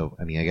 even though,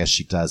 I guess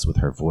she does with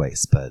her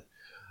voice, but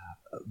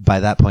by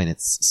that point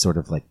it's sort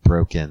of like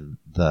broken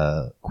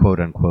the quote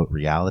unquote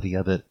reality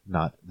of it.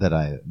 Not that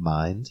I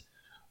mind,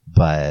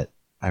 but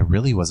I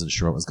really wasn't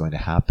sure what was going to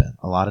happen.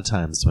 A lot of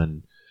times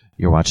when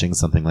you're watching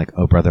something like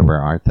Oh Brother,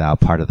 Where Art Thou,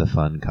 part of the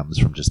fun comes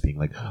from just being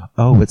like,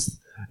 oh, it's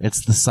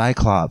the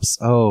Cyclops,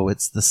 oh,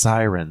 it's the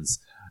sirens.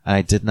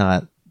 And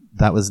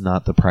that was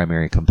not the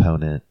primary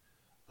component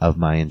of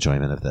my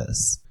enjoyment of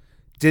this.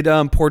 Did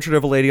Portrait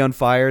of a Lady on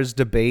Fire's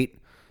debate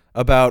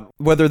about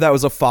whether that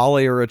was a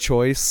folly or a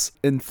choice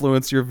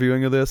influence your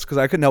viewing of this? Because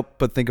I couldn't help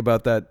but think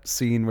about that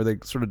scene where they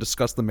sort of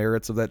discuss the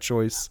merits of that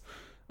choice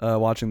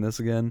watching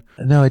this again.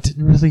 No, it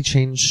didn't really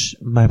change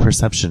my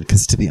perception,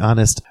 because to be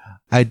honest,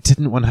 I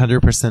didn't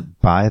 100%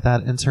 buy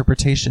that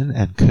interpretation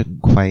and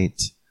couldn't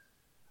quite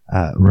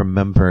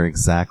remember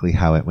exactly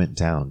how it went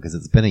down, because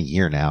it's been a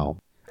year now.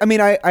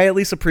 I at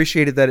least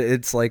appreciated that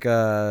it's like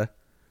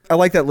I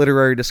like that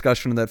literary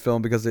discussion in that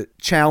film because it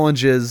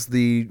challenges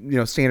the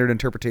standard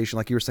interpretation,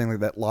 like you were saying,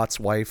 like that Lot's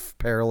wife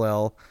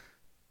parallel.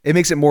 It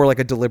makes it more like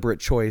a deliberate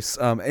choice.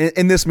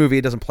 In this movie,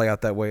 it doesn't play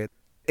out that way.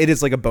 It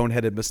is like a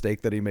boneheaded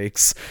mistake that he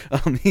makes.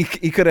 He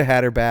could have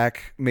had her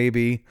back,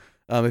 maybe,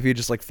 if he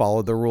just like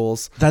followed the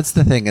rules. That's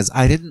the thing, is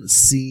I didn't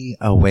see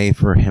a way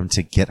for him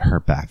to get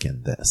her back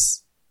in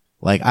this.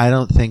 Like, I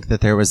don't think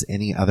that there was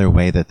any other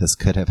way that this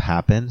could have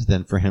happened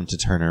than for him to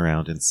turn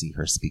around and see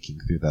her speaking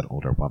through that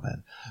older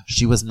woman.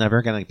 She was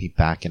never going to be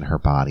back in her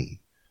body.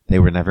 They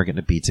were never going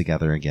to be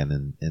together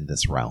again in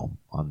this realm,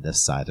 on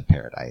this side of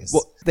paradise.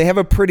 Well, they have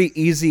a pretty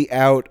easy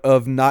out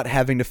of not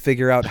having to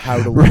figure out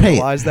how to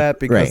realize that,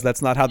 because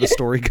that's not how the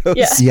story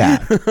goes. Yeah.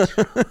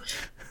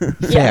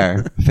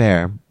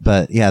 Fair.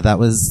 But yeah,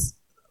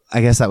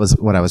 I guess that was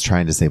what I was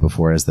trying to say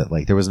before, is that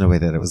like there was no way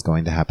that it was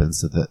going to happen,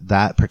 so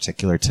that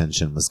particular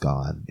tension was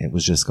gone. It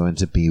was just going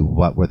to be,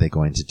 what were they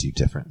going to do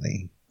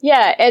differently?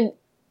 Yeah, and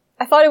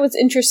I thought it was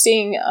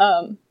interesting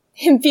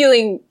him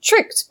feeling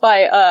tricked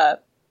by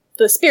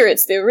the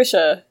spirits, the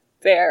Orisha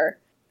there,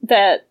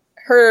 that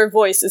her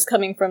voice is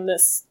coming from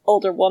this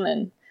older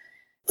woman.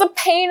 The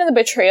pain and the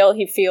betrayal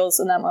he feels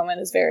in that moment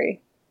is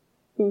very...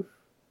 oof.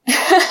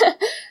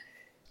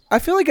 I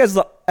feel like as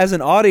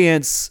an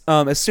audience,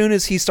 as soon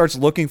as he starts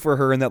looking for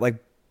her in that like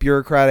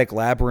bureaucratic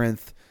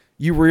labyrinth,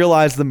 you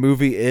realize the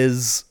movie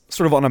is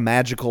sort of on a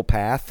magical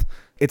path.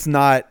 It's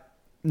not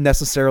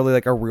necessarily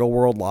like a real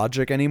world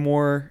logic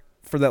anymore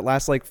for that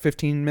last like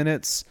 15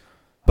 minutes.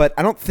 But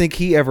I don't think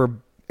he ever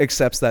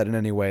accepts that in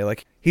any way.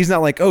 Like, he's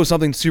not like, oh,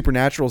 something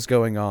supernatural is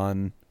going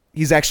on.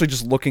 He's actually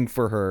just looking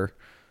for her.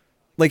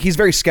 Like, he's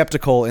very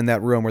skeptical in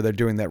that room where they're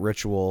doing that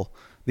ritual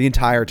the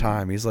entire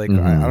time. He's like,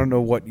 I don't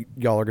know what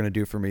y'all are going to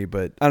do for me,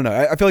 but I don't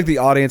know. I feel like the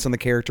audience and the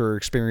character are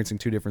experiencing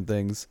two different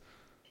things.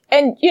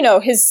 And,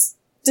 his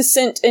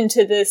descent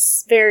into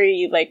this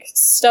very, like,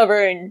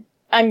 stubborn,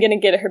 I'm going to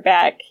get her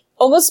back,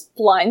 almost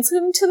blinds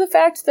him to the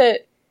fact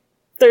that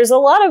there's a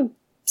lot of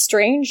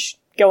strange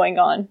going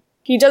on.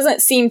 He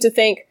doesn't seem to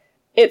think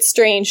it's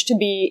strange to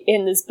be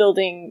in this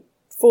building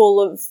full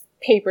of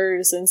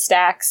papers and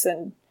stacks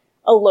and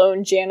a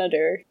lone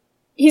janitor.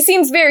 He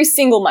seems very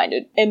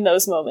single-minded in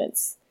those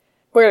moments.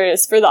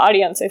 Whereas for the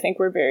audience, I think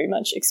we're very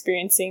much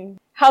experiencing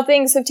how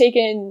things have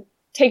taken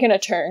a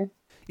turn.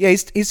 Yeah,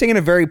 he's taking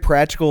a very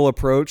practical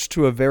approach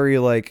to a very,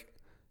 like,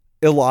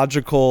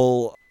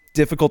 illogical,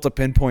 difficult to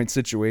pinpoint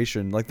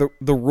situation. Like,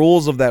 the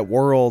rules of that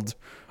world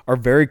are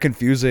very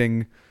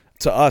confusing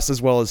to us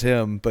as well as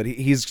him, but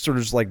he's sort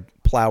of just, like,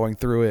 plowing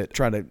through it,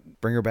 trying to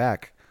bring her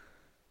back.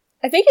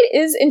 I think it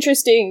is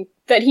interesting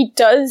that he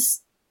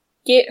does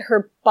get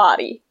her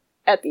body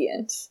at the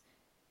end.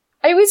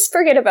 I always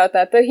forget about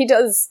that he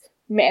does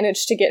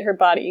manage to get her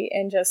body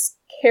and just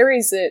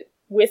carries it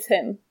with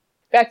him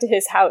back to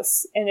his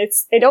house. And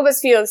it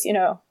almost feels,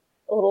 a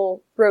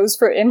little Rose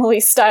for Emily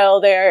style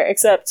there,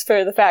 except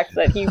for the fact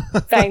that he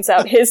finds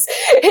out his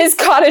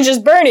cottage is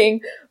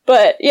burning.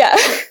 But yeah,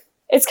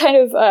 it's kind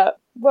of,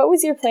 what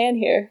was your plan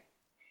here?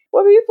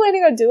 What were you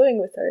planning on doing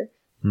with her?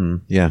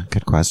 Yeah,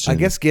 good question. I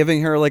guess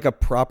giving her like a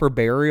proper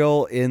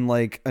burial in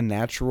like a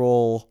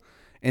natural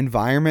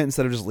environment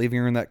instead of just leaving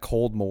her in that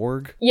cold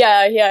morgue.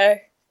 Yeah.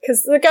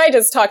 Because the guy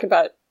does talk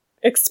about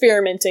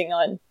experimenting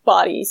on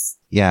bodies.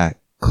 Yeah,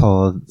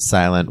 cold,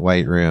 silent,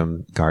 white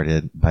room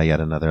guarded by yet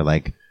another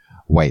like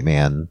white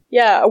man.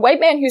 Yeah, a white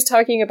man who's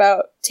talking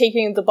about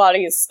taking the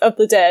bodies of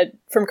the dead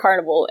from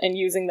Carnival and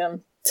using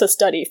them to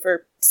study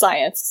for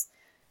science.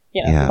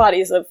 The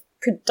bodies of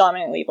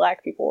predominantly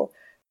black people.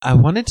 I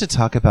wanted to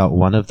talk about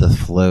one of the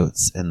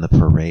floats in the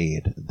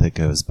parade that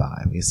goes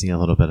by. We see a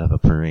little bit of a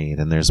parade,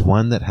 and there's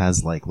one that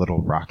has like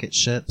little rocket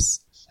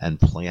ships and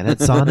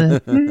planets on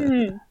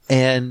it.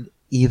 And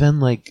even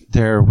like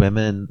there are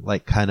women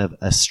like kind of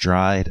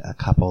astride a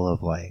couple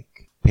of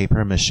like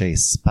paper mache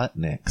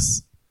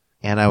Sputniks.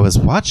 And I was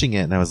watching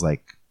it and I was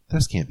like,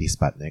 those can't be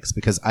Sputniks,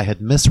 because I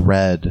had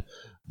misread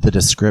the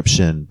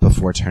description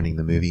before turning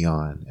the movie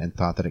on and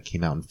thought that it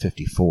came out in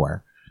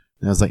 1954.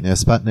 And I was like, no,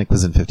 Sputnik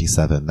was in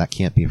 1957. That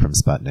can't be from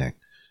Sputnik.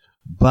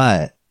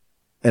 But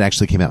it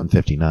actually came out in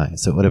 1959.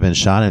 So it would have been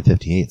shot in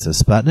 1958. So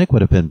Sputnik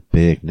would have been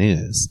big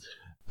news.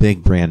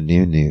 Big brand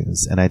new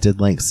news. And I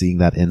did like seeing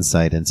that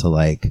insight into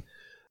like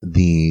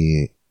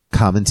the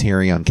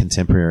commentary on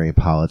contemporary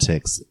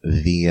politics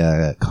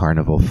via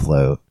Carnival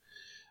float,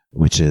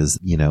 which is,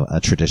 a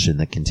tradition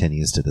that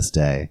continues to this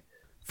day.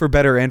 For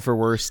better and for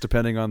worse,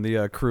 depending on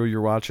the crew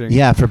you're watching.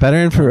 Yeah, for better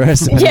and for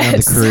worse, depending on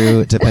the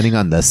crew, depending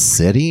on the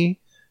city.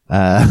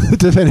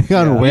 Depending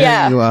on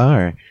where you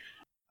are.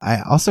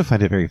 I also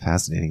find it very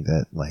fascinating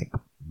that like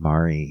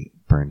Mari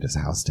burned his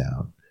house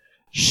down.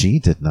 She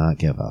did not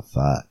give a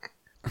fuck.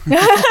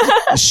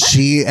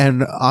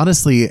 And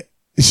honestly,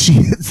 she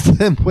hits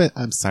him with,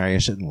 I'm sorry, I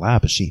shouldn't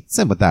laugh, but she hits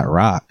him with that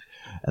rock.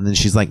 And then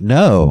she's like,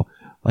 no,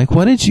 like,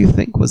 what did you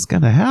think was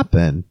going to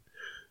happen?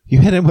 You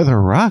hit him with a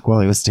rock while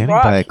he was standing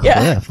by a cliff.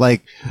 Yeah.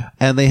 Like,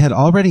 and they had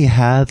already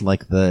had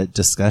like the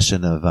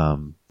discussion of,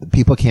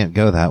 people can't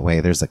go that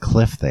way. There's a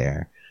cliff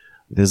there.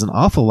 There's an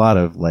awful lot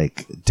of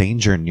like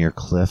danger near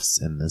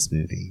cliffs in this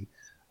movie,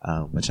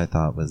 which I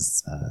thought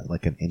was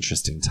like an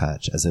interesting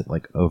touch as it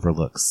like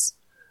overlooks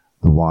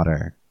the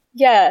water.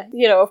 Yeah,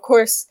 of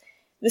course,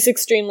 this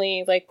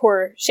extremely like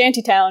poor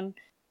shantytown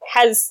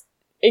has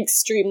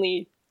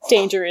extremely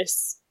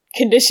dangerous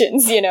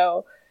conditions.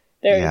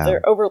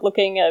 They're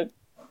overlooking a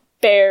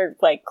bare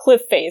like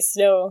cliff face,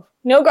 no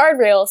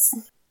guardrails.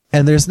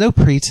 And there's no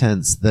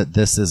pretense that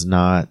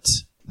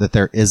that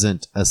there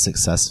isn't a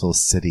successful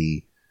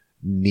city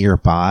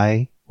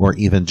nearby or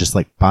even just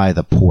like by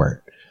the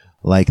port.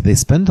 Like they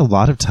spend a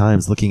lot of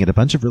times looking at a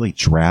bunch of really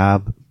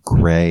drab,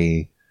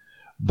 gray,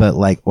 but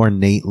like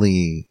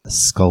ornately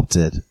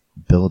sculpted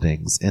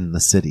buildings in the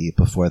city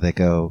before they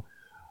go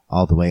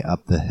all the way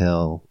up the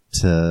hill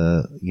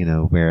to,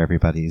 where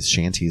everybody's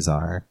shanties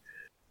are.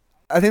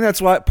 I think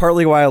that's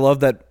partly why I love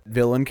that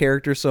villain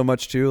character so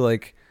much too.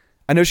 Like,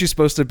 I know she's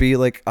supposed to be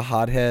like a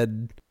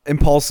hothead,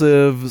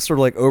 impulsive, sort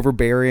of like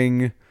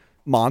overbearing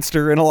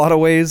monster in a lot of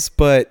ways,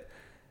 but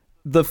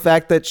the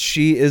fact that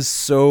she is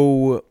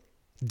so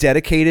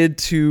dedicated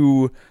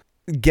to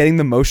getting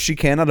the most she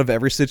can out of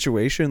every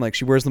situation. Like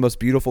she wears the most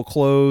beautiful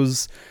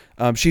clothes.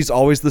 She's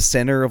always the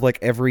center of like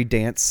every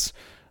dance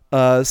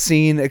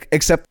scene,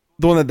 except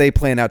the one that they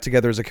plan out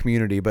together as a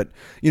community. But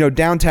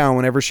downtown,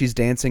 whenever she's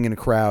dancing in a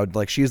crowd,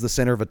 like she's the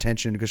center of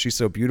attention because she's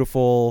so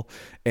beautiful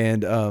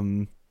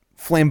and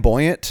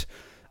flamboyant.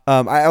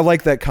 I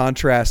like that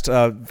contrast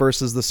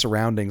versus the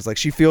surroundings. Like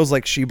she feels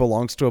like she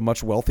belongs to a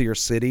much wealthier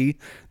city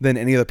than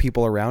any of the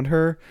people around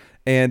her.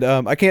 And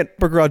I can't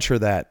begrudge her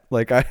that.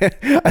 Like I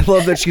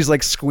love that she's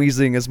like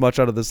squeezing as much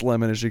out of this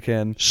lemon as she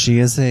can. She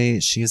is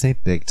a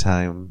big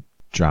time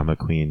drama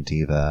queen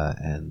diva,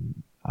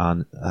 and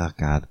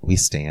we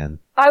stan.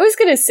 I was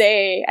gonna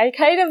say I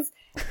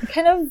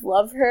kind of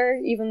love her,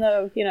 even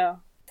though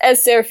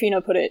as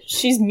Serafina put it,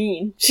 she's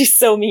mean. She's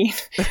so mean.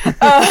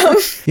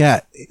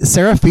 Yeah,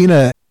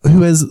 Serafina,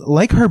 who is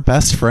like her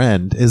best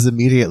friend, is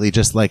immediately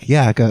just like,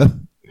 yeah,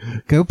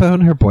 go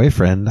bone her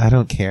boyfriend. I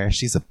don't care.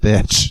 She's a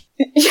bitch.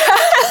 Yeah.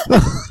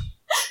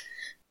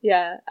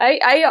 Yeah.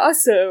 I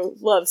also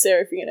love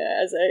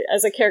Serafina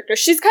as a character.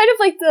 She's kind of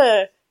like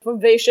the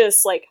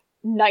vivacious, like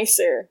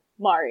nicer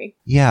Mari.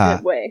 Yeah.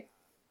 Good way.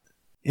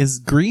 Is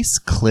Grease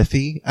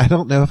cliffy? I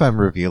don't know if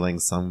I'm revealing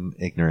some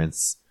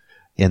ignorance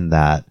in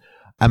that.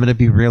 I'm going to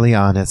be really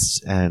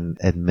honest and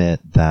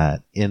admit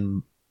that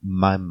in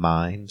my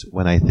mind,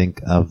 when I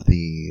think of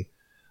the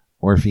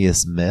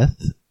Orpheus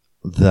myth,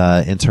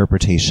 the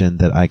interpretation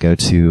that I go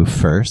to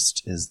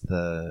first is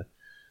the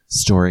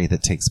story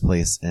that takes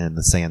place in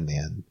the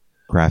Sandman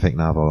graphic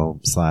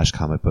novel /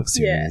 comic book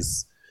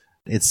series.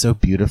 Yeah. It's so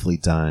beautifully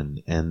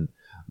done, and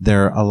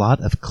there are a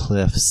lot of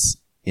cliffs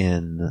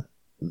in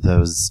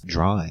those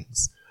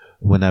drawings.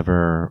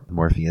 Whenever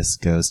Morpheus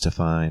goes to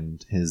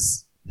find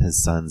his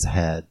son's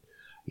head,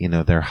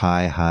 they're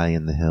high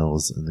in the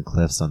hills and the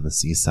cliffs on the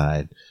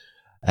seaside.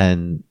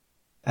 And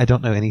I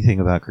don't know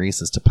anything about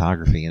Greece's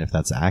topography and if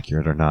that's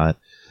accurate or not.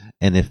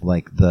 And if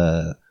like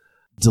the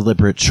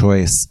deliberate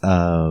choice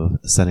of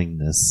setting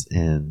this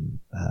in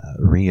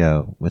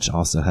Rio, which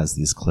also has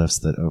these cliffs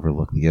that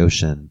overlook the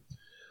ocean,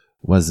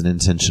 was an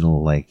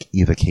intentional like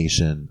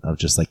evocation of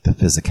just like the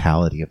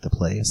physicality of the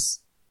place.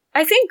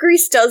 I think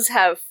Greece does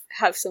have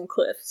some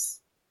cliffs.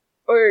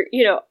 Or,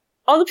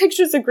 all the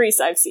pictures of Greece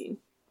I've seen.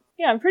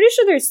 Yeah, I'm pretty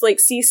sure there's like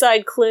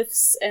seaside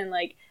cliffs and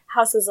like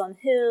houses on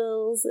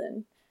hills,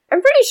 and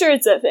I'm pretty sure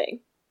it's a thing.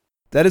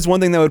 That is one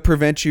thing that would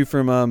prevent you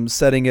from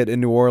setting it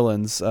in New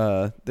Orleans.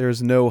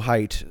 There's no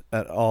height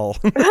at all.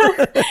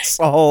 It's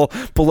all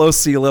below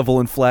sea level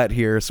and flat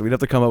here, so we'd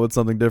have to come up with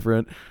something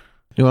different.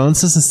 New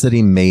Orleans is a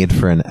city made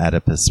for an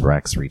Oedipus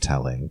Rex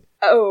retelling.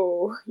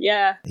 Oh,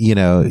 yeah.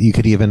 You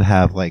could even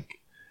have like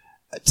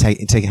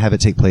have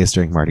it take place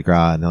during Mardi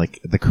Gras and like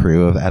the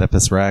crew of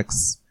Oedipus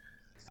Rex.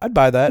 I'd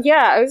buy that.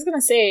 Yeah, I was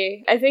gonna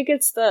say, I think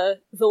it's the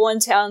one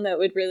town that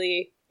would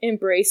really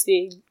embrace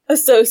being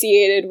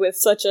associated with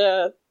such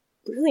a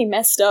really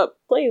messed up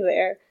play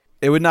there.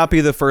 It would not be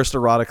the first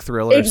erotic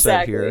thriller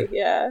set here.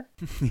 Yeah.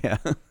 Yeah.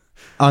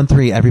 On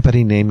 3,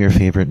 everybody name your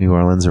favorite New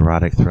Orleans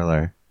erotic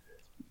thriller.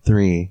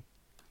 3,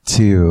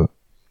 2,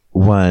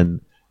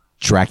 1.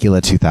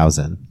 Dracula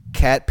 2000.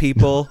 Cat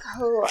People.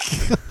 Oh,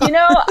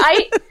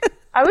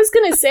 I was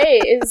gonna say,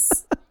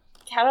 is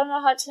Cat on a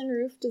Hot Tin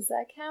Roof, does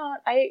that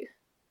count?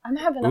 I'm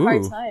having a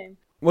hard time.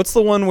 What's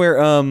the one where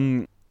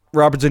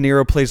Robert De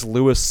Niro plays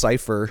Louis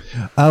Cypher?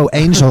 Oh,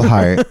 Angel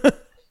Heart.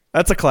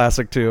 That's a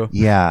classic too.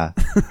 Yeah.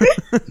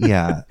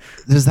 Yeah.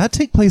 Does that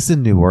take place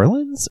in New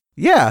Orleans?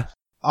 Yeah.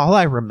 All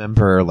I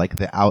remember are like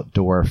the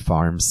outdoor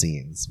farm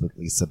scenes with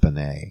Lisa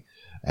Bonet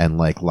and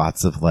like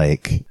lots of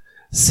like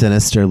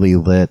sinisterly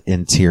lit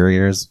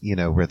interiors,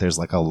 where there's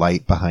like a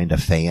light behind a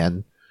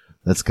fan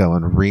that's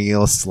going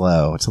real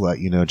slow to let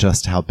you know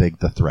just how big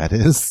the threat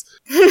is.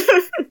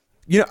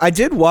 I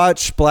did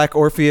watch Black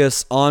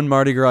Orpheus on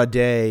Mardi Gras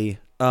Day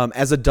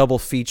as a double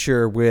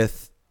feature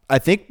with, I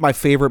think, my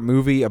favorite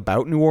movie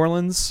about New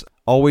Orleans,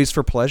 Always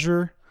for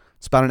Pleasure,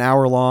 It's about an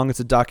hour long. It's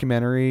a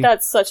documentary.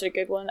 That's such a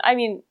good one. I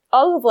mean,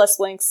 all of Les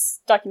Blink's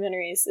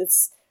documentaries,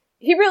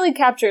 he really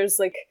captures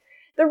like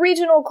the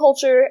regional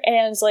culture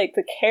and like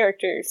the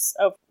characters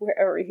of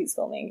wherever he's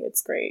filming.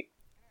 It's great.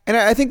 And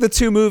I think the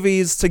two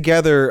movies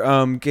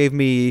together gave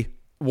me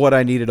what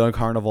I needed on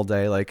Carnival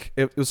Day. Like,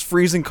 it was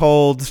freezing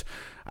cold.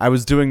 I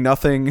was doing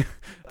nothing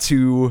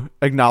to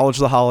acknowledge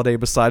the holiday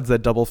besides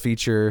that double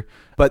feature.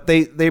 But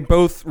they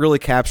both really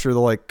capture the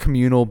like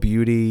communal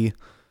beauty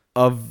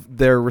of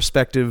their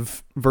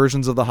respective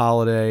versions of the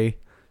holiday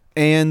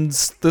and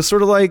the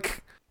sort of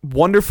like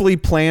wonderfully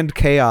planned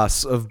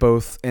chaos of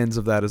both ends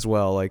of that as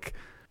well. Like,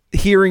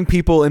 hearing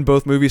people in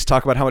both movies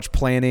talk about how much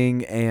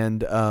planning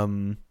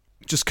and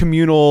just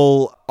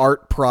communal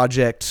art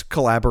project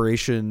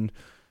collaboration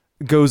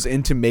goes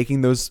into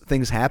making those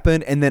things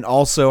happen, and then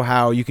also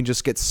how you can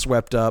just get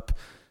swept up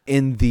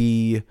in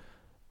the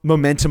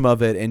momentum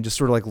of it and just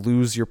sort of like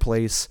lose your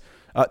place.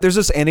 There's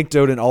this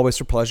anecdote in Always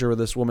for Pleasure where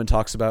this woman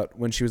talks about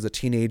when she was a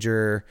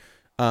teenager,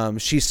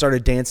 she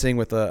started dancing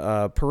with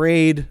a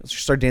parade. She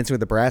started dancing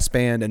with a brass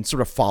band and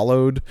sort of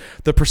followed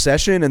the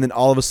procession. And then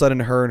all of a sudden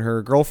her and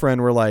her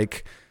girlfriend were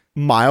like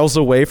miles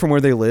away from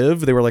where they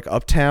live. They were like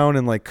uptown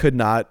and like could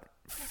not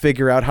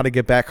figure out how to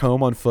get back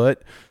home on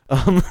foot.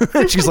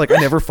 She's like, I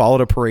never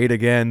followed a parade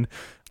again.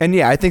 And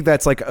yeah, I think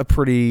that's like a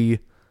pretty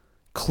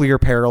clear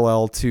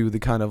parallel to the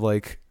kind of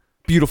like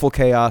beautiful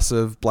chaos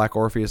of Black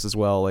Orpheus as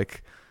well.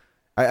 Like,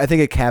 I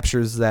think it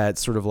captures that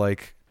sort of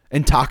like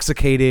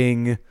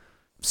intoxicating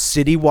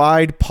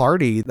citywide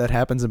party that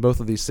happens in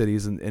both of these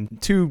cities in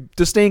two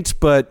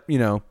distinct but, you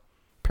know,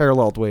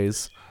 paralleled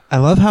ways. I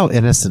love how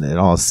innocent it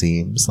all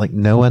seems. Like,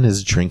 no one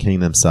is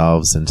drinking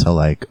themselves into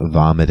like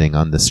vomiting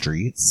on the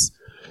streets.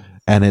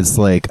 And it's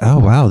like, oh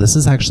wow, this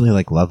is actually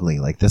like lovely.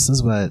 Like, this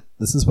is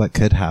what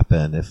could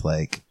happen if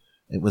like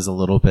it was a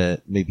little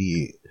bit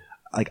maybe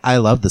like, I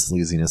love the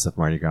sleaziness of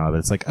Mardi Gras, but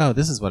it's like, oh,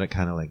 this is what it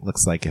kind of like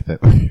looks like if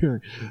it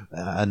were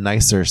a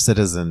nicer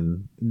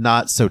citizen,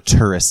 not so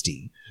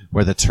touristy,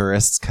 where the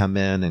tourists come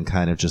in and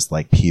kind of just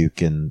like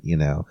puke and, you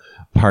know,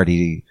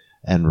 party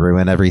and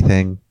ruin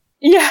everything.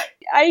 Yeah,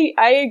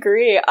 I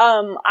agree.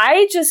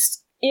 I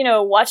just, you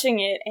know, watching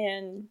it,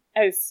 and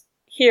I was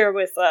here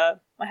with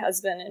my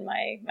husband and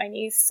my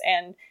niece,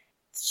 and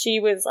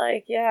she was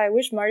like, yeah, I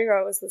wish Mardi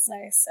Gras was this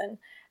nice. And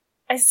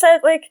I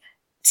said, like,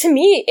 to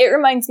me, it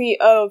reminds me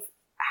of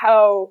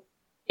how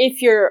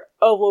if you're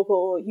a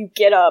local, you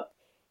get up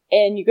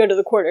and you go to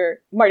the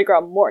quarter Mardi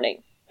Gras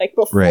morning, like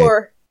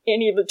before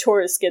any of the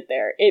tourists get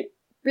there. It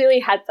really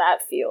had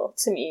that feel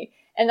to me.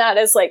 And that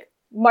is like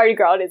Mardi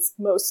Gras at its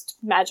most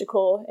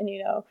magical. And,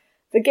 you know,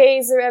 the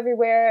gays are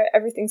everywhere.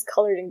 Everything's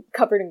colored and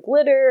covered in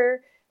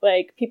glitter.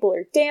 Like, people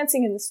are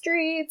dancing in the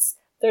streets.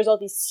 There's all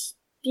these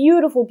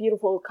beautiful,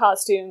 beautiful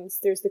costumes.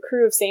 There's the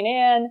crew of St.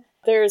 Anne.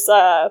 There's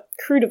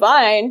Crew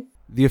Divine.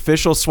 The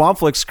official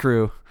Swampflix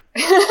crew.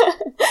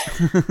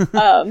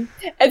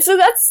 And so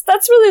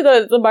that's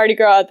really the Mardi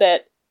Gras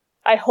that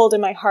I hold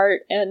in my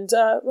heart, and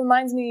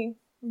reminds me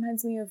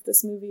of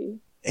this movie.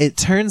 It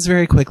turns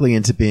very quickly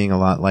into being a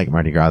lot like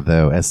Mardi Gras,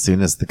 though, as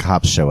soon as the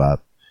cops show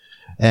up.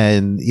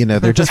 And, you know,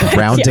 they're just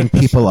rounding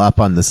people up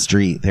on the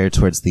street there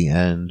towards the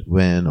end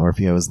when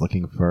Orpheus is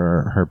looking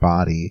for her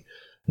body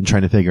and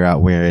trying to figure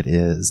out where it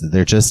is.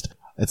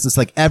 It's just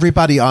like,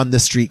 everybody on the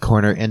street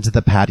corner into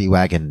the paddy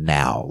wagon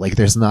now. Like,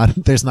 there's not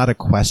a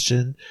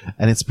question,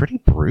 and it's pretty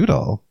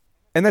brutal.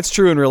 And that's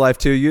true in real life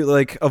too. You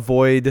like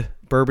avoid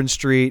Bourbon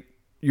Street,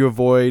 you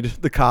avoid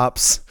the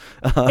cops.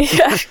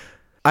 Yeah.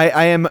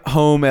 I am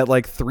home at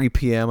like 3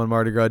 p.m. on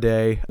Mardi Gras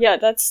Day. Yeah,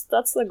 that's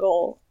the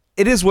goal.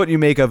 It is what you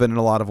make of it in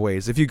a lot of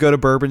ways. If you go to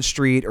Bourbon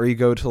Street or you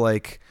go to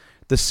like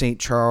the St.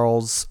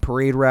 Charles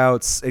parade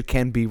routes, it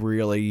can be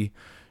really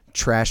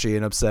trashy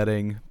and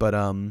upsetting, but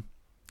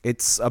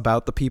it's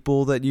about the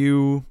people that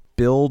you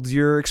build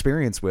your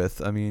experience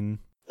with. I mean,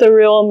 the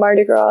real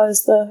Mardi Gras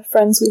is the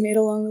friends we made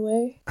along the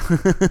way.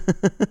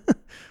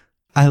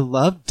 I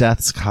love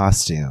Death's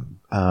costume.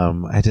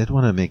 I did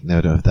want to make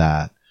note of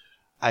that.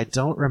 I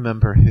don't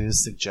remember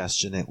whose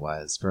suggestion it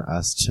was for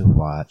us to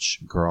watch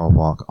Girl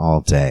Walk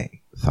All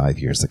Day 5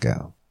 years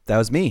ago. That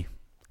was me.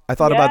 I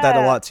thought about that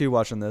a lot too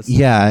watching this.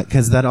 Yeah,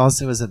 because that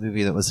also is a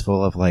movie that was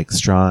full of like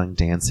strong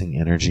dancing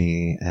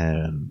energy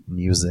and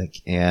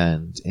music,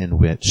 and in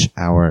which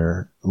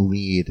our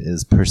lead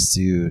is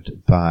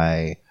pursued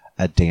by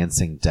a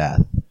dancing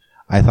death.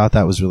 I thought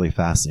that was really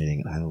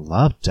fascinating, and I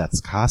loved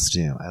Death's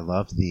costume. I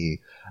loved the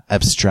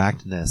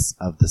abstractness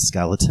of the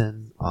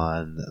skeleton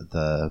on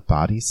the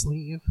body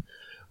sleeve.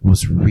 It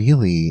was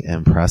really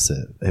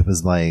impressive. It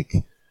was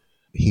like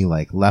he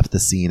like left the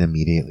scene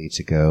immediately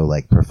to go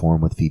like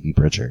perform with Phoebe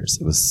Bridgers.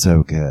 It was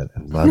so good.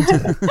 I loved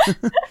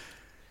it.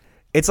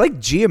 It's like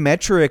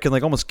geometric and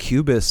like almost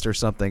cubist or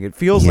something. It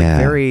feels like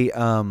very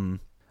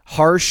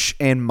harsh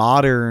and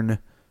modern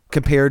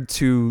compared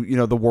to, you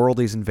know, the world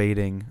he's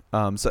invading.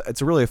 So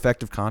it's a really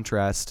effective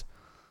contrast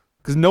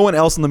because no one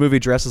else in the movie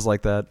dresses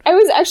like that. I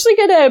was actually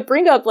gonna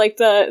bring up like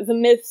the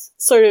myth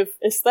sort of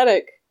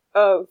aesthetic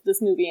of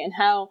this movie and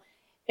how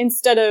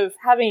instead of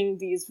having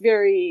these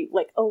very,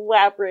 like,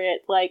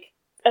 elaborate, like,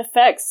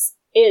 effects,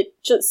 it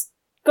just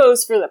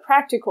goes for the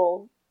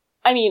practical.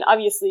 I mean,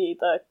 obviously,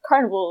 the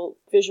carnival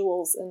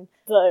visuals and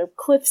the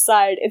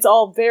cliffside, it's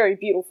all very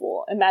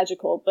beautiful and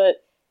magical,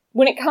 but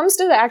when it comes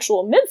to the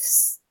actual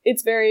myths,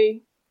 it's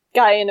very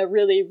guy in a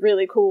really,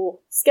 really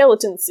cool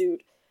skeleton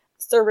suit.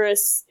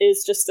 Cerberus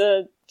is just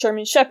a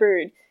German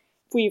shepherd.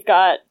 We've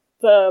got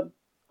the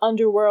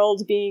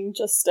underworld being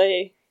just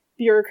a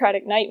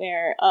bureaucratic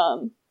nightmare.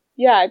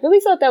 Yeah, I really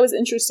thought that was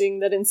interesting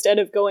that instead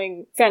of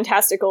going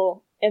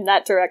fantastical in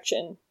that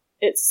direction,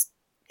 it's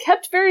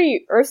kept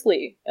very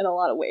earthly in a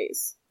lot of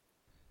ways.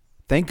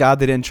 Thank God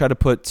they didn't try to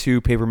put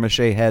 2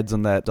 papier-mâché heads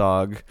on that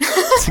dog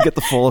to get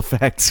the full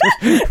effect.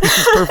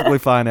 It's perfectly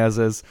fine as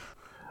is.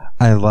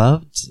 I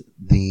loved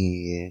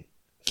the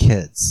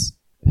kids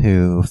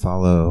who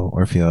follow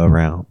Orfeo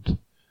around.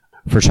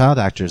 For child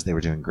actors, they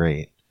were doing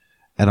great.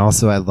 And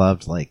also I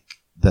loved like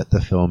that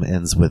the film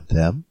ends with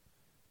them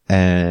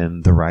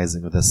and the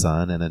rising of the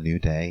sun and a new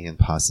day and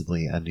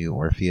possibly a new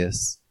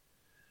Orpheus,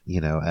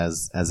 you know,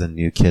 as a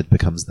new kid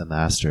becomes the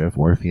master of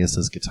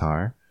Orpheus's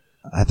guitar.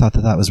 I thought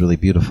that was really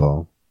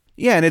beautiful.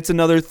 Yeah, and it's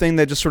another thing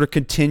that just sort of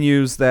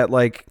continues that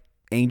like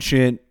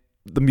ancient,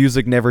 the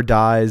music never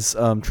dies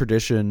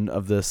tradition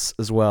of this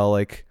as well.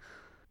 Like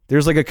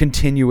there's like a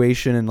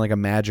continuation and like a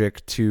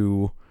magic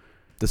to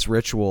this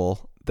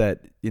ritual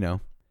that, you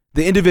know,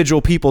 the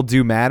individual people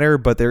do matter,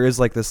 but there is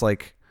like this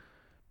like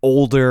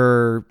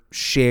older,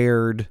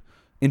 shared,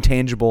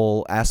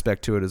 intangible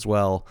aspect to it as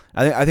well.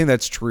 I think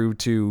that's true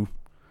to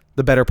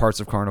the better parts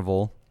of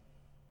Carnival.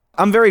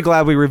 I'm very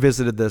glad we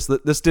revisited this.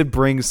 This did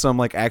bring some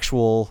like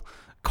actual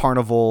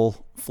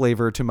Carnival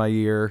flavor to my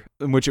ear,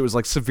 in which it was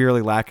like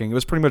severely lacking. It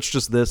was pretty much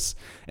just this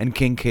and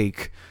King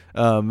Cake.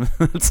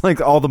 It's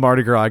like all the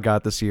Mardi Gras I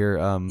got this year.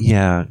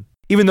 Yeah.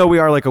 Even though we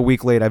are like a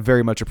week late, I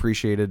very much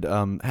appreciated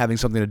having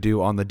something to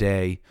do on the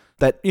day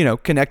that, you know,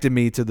 connected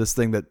me to this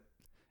thing that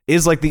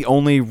is like the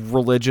only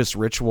religious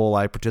ritual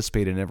I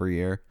participate in every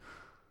year.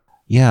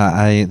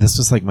 Yeah, this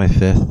was like my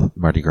 5th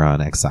Mardi Gras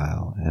in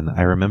exile. And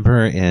I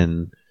remember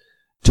in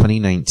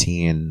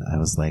 2019, I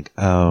was like,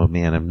 oh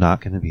man, I'm not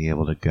going to be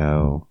able to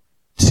go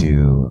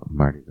to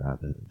Mardi Gras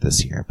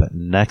this year. But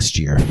next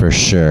year, for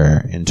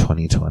sure, in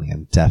 2020,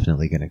 I'm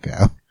definitely going to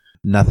go.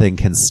 Nothing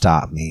can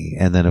stop me.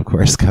 And then, of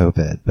course,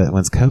 COVID. But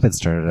once COVID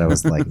started, I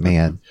was like,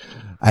 man,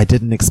 I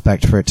didn't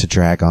expect for it to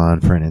drag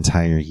on for an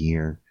entire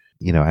year.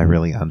 You know, I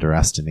really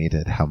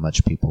underestimated how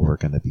much people were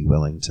going to be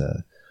willing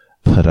to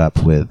put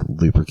up with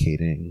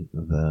lubricating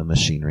the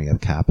machinery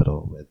of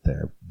capital with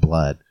their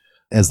blood,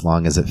 as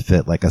long as it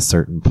fit like a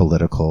certain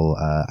political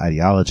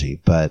ideology.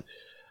 But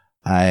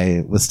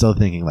I was still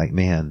thinking like,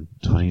 man,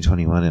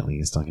 2021 at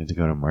least, I'll get to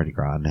go to Mardi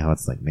Gras. Now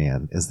it's like,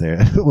 man,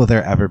 will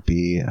there ever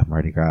be a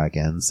Mardi Gras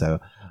again?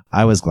 So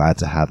I was glad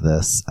to have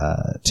this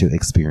to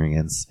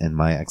experience in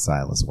my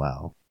exile as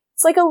well.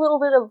 It's like a little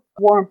bit of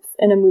warmth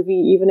in a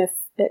movie, even if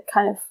it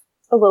kind of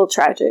a little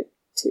tragic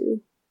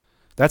too.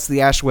 That's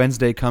the Ash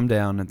Wednesday come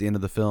down at the end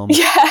of the film.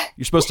 Yeah.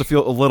 You're supposed to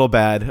feel a little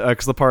bad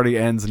because the party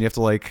ends and you have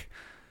to like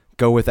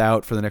go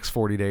without for the next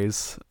 40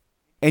 days.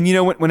 And you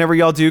know, whenever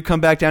y'all do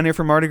come back down here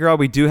for Mardi Gras,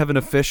 we do have an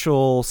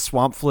official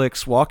Swamp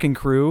Flicks walking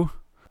crew.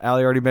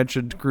 Allie already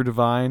mentioned Crew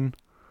Divine.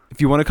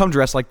 If you want to come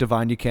dressed like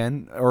Divine, you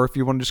can. Or if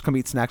you want to just come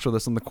eat snacks with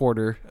us on the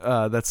quarter,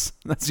 that's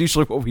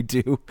usually what we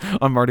do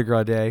on Mardi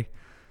Gras Day.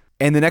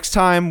 And the next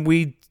time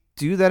we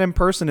do that in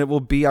person, it will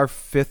be our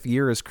 5th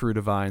year as Crew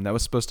Divine. That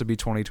was supposed to be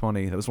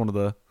 2020. That was one of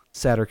the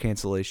sadder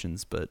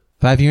cancellations, but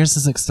 5 years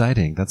is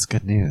exciting. That's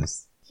good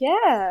news.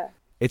 Yeah.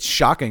 It's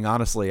shocking,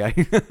 honestly.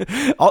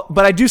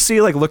 But I do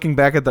see, like, looking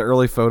back at the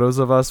early photos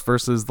of us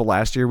versus the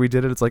last year we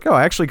did it, it's like, oh,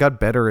 I actually got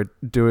better at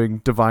doing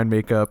Divine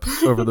makeup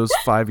over those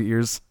 5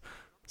 years.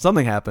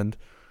 Something happened.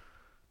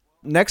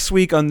 Next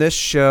week on this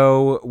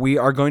show, we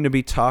are going to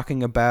be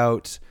talking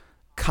about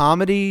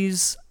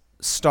comedies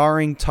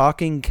starring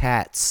talking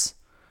cats.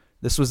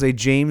 This was a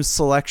James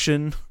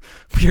selection.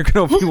 You're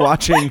going to be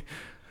watching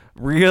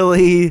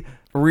really,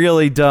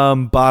 really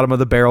dumb bottom of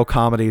the barrel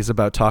comedies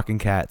about talking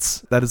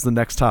cats. That is the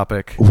next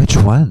topic. Which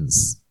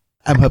ones?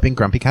 I'm hoping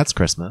Grumpy Cat's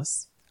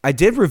Christmas. I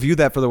did review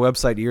that for the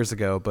website years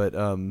ago, but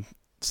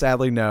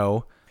sadly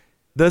no.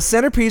 The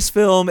centerpiece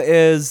film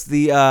is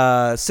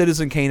the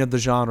Citizen Kane of the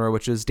genre,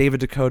 which is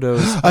David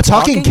Dakota's A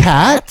Talking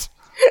Cat?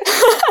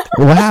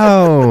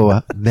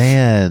 Wow,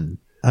 man.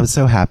 I'm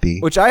so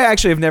happy. Which I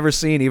actually have never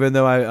seen, even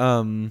though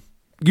I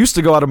used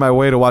to go out of my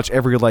way to watch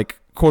every, like,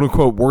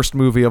 quote-unquote worst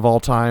movie of all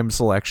time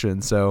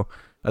selection. So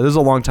this is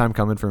a long time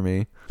coming for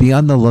me. Be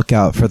on the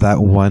lookout for that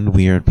one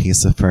weird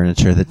piece of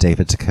furniture that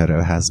David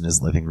Dakota has in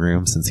his living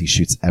room, since he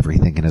shoots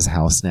everything in his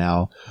house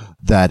now.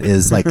 That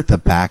is like the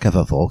back of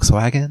a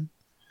Volkswagen.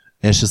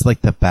 It's just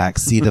like the back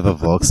seat of a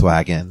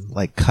Volkswagen,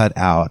 like cut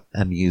out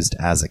and used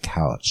as a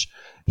couch.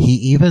 He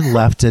even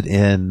left it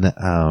in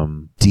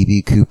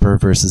D.B. Cooper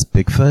versus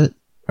Bigfoot,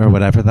 or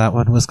whatever that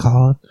one was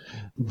called.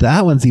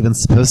 That one's even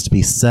supposed to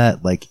be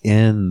set like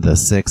in the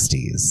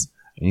 60s.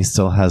 And he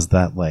still has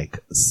that like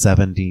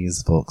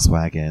 70s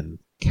Volkswagen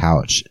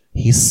couch.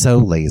 He's so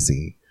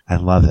lazy. I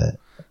love it.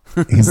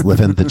 He's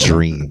living the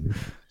dream.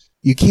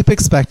 You keep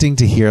expecting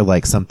to hear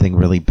like something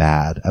really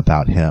bad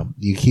about him.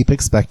 You keep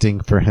expecting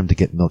for him to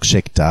get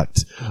milkshake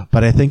ducked,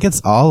 but I think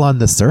it's all on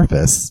the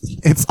surface.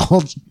 It's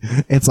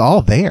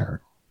all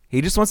there.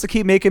 He just wants to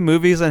keep making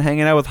movies and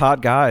hanging out with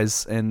hot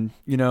guys, and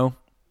who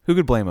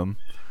could blame him?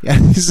 Yeah,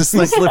 he's just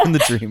like living the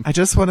dream. I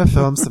just want to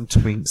film some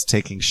twinks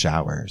taking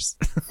showers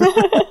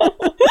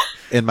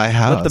in my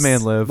house. Let the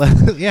man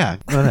live. Yeah,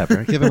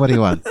 whatever. Give him what he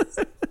wants.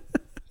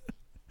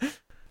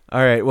 All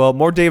right, well,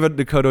 more David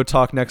Dakota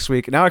talk next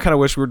week. Now I kind of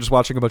wish we were just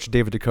watching a bunch of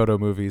David Dakota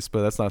movies,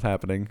 but that's not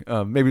happening.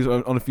 Maybe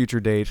on a future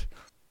date.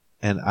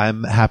 And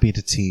I'm happy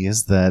to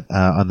tease that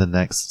on the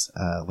next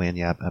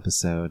Lagniappe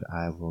episode,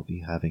 I will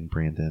be having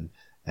Brandon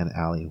and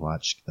Allie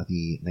watch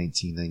the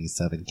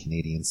 1997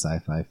 Canadian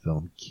sci-fi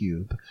film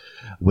Cube,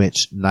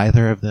 which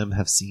neither of them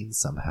have seen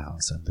somehow,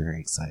 so I'm very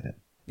excited.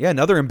 Yeah,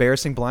 another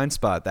embarrassing blind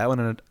spot. That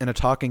one and a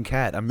talking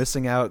cat. I'm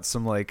missing out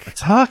some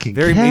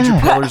very major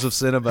pillars of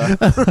cinema.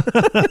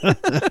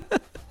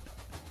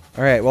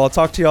 All right, well, I'll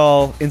talk to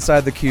y'all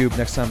inside the cube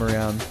next time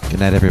around.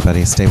 Good night,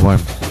 everybody. Stay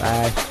warm.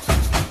 Bye.